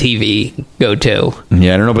antenna TV go-to.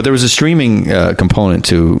 Yeah, I don't know, but there was a streaming component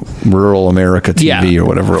to Rural America TV or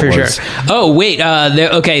whatever it was. Sure. Oh, wait.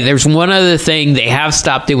 There's one other thing. They have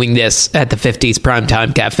stopped doing this at the 50s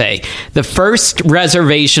Primetime Cafe. The first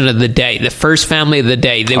reservation of the day, the first family of the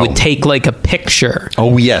day, they would take like a picture.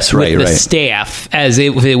 Oh, yes, right, with the staff as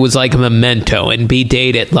if it was like a memento and be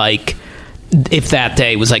dated like, if that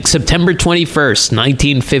day was like September 21st,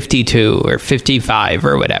 1952 or 55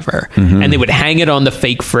 or whatever. Mm-hmm. And they would hang it on the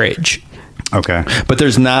fake fridge. Okay. But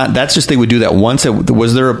there's not, that's just, they would do that once.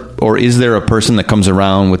 Was there, or is there a person that comes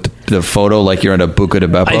around with the photo like you're at a Buca de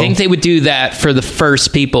Beppo? I think they would do that for the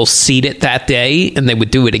first people seated that day, and they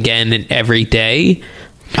would do it again every day.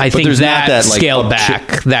 I think that scaled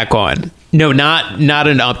back, that gone. No, not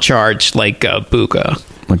an upcharge like a Buca.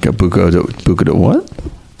 Like a Buca de what?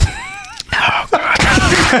 Oh, God.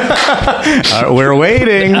 We're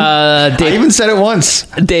waiting. I even said it once.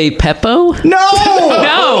 De Peppo? No!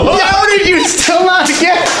 How did you still not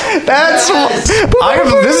get? That's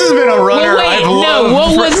this has been a runner.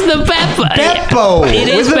 What was the Beppo? Beppo. It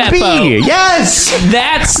is with Beppo. B. Yes.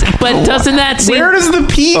 Doesn't that seem? Where does the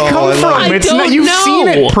P come from? I don't you've know. seen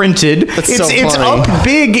it printed. It's up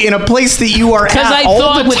big in a place that you are at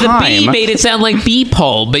all the time. Because I thought with the B made it sound like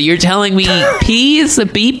B-pole, but you're telling me P is the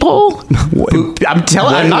B-pole?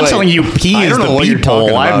 I'm not telling you P is the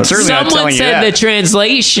B-pole. I'm certainly not telling you that. Someone said the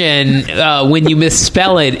translation when you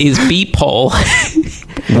misspell it is B-pole.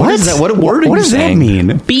 What is that? What word What does that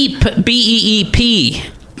mean? Beep, B-E-E-P.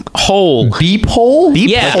 Hole. Beep hole?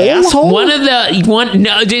 Beep asshole?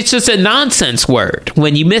 No, it's just a nonsense word.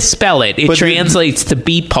 When you misspell it, it translates to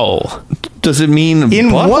beep hole. Does it mean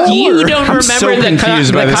in what? You don't remember the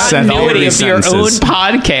continuity of your own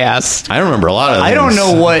podcast. I remember a lot of things. I don't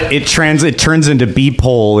know what it turns into beep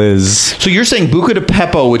hole is. So you're saying Buca de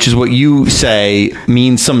Beppo, which is what you say,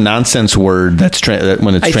 means some nonsense word when it's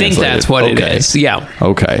translated. I think that's what it is. Yeah.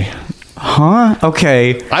 Okay. Huh?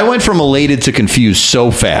 Okay. I went from elated to confused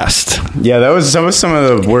so fast. Yeah, that was some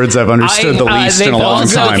of the words I've understood the least in a long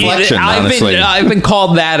time. I've been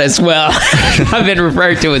called that as well. I've been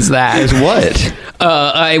referred to as that. As what?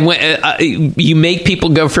 You make people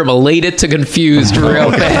go from elated to confused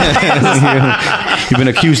real fast. You've been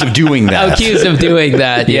accused of doing that.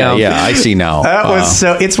 Yeah. Yeah, I see now. That was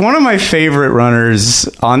so. It's one of my favorite runners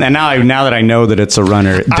on, and now that I know that it's a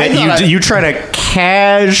runner, that you try to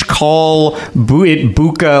call it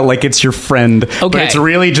Buca like it's your friend, but it's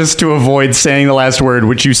really just to avoid saying the last word,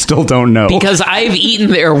 which you still don't know. Because I've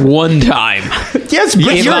eaten there one time. Yes,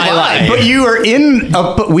 but you are in.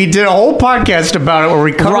 We did a whole podcast about it where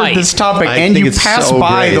we covered this topic, and you pass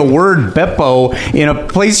by the word Beppo in a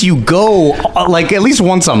place you go like at least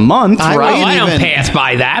once a month, right? I don't pass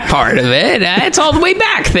by that part of it. It's all the way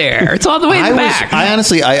back there. It's all the way back. I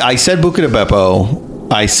honestly, I said Buca de Beppo.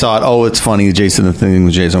 I thought, it's funny, Jason, the thing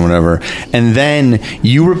with Jason, whatever. And then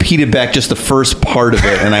you repeated back just the first part of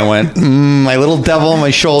it, and I went, my little devil on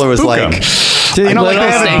my shoulder was Buca. like...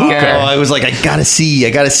 I was like, I gotta see,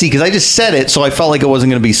 because I just said it, so I felt like it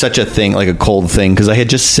wasn't going to be such a thing, like a cold thing, because I had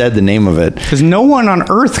just said the name of it. Because no one on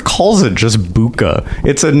earth calls it just Buca.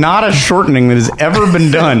 It's not a shortening that has ever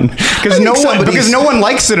been done. Because no one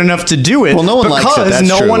likes it enough to do it. Well, no one likes it. That's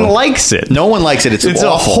no true. one likes it. No one likes it. It's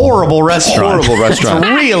a horrible restaurant. It's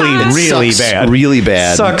really bad. Really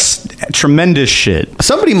bad. Sucks tremendous shit.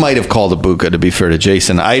 Somebody might have called it Buca, to be fair to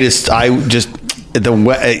Jason.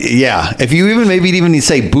 If you even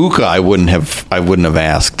say Buca, I wouldn't have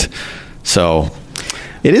asked. So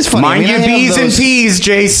it is funny. Mind your B's and P's,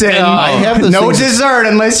 Jason. I have no dessert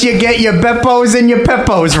unless you get your Beppos and your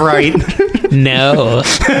Peppos right. No.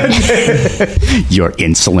 Your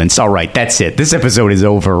insolence. All right, that's it. This episode is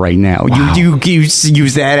over right now. Wow. You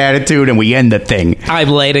use that attitude and we end the thing. I'm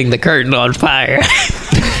lighting the curtain on fire.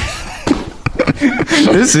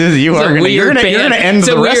 You're going to end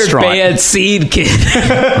the restaurant. Bad seed kid.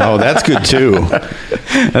 Oh, that's good too.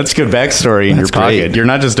 That's good backstory in your pocket. Great. You're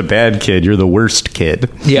not just a bad kid. You're the worst kid.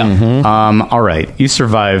 Yeah. Mm-hmm. All right. You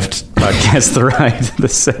survived Guess the Ride to the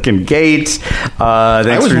Second Gate.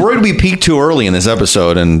 I was worried we peaked too early in this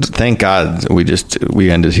episode, and thank God we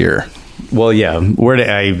ended here. Well, yeah. What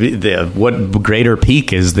greater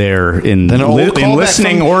peak is there in Then in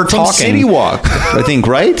listening or from talking? City Walk, I think,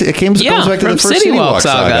 right? It goes back to from the first City Walk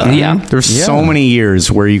saga. Yeah. There's so many years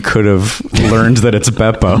where you could have learned that it's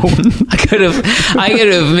Beppo. I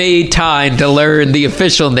could have made time to learn the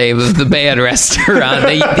official name of the bad restaurant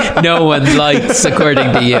that no one likes,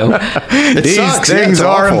 according to you. These things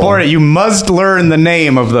are important. You must learn the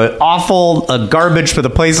name of the awful garbage for the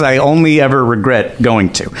place I only ever regret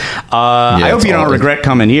going to. I hope you don't regret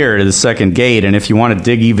coming here to the second gate. And if you want to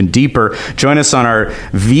dig even deeper, join us on our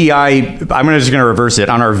just going to reverse it,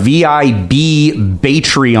 on our VIB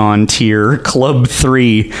Patreon tier, Club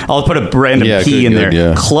 3. I'll put a random P in there.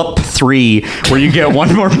 Yeah. Club 3, where you get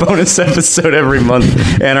one more bonus episode every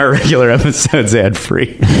month and our regular episodes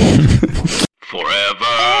ad-free.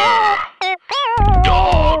 Forever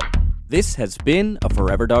Dog. This has been a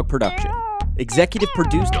Forever Dog production. Executive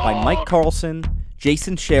produced by Mike Carlson,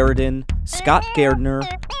 Jason Sheridan, Scott Gardner,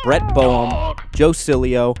 Brett Boehm, Joe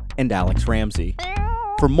Cilio, and Alex Ramsey.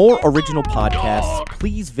 For more original podcasts,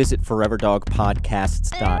 please visit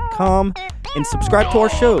foreverdogpodcasts.com and subscribe to our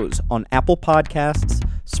shows on Apple Podcasts,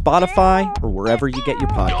 Spotify, or wherever you get your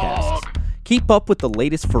podcasts. Keep up with the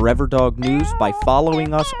latest Forever Dog news by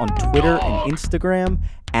following us on Twitter and Instagram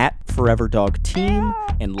 @ForeverDogTeam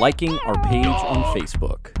and liking our page on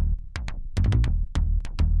Facebook.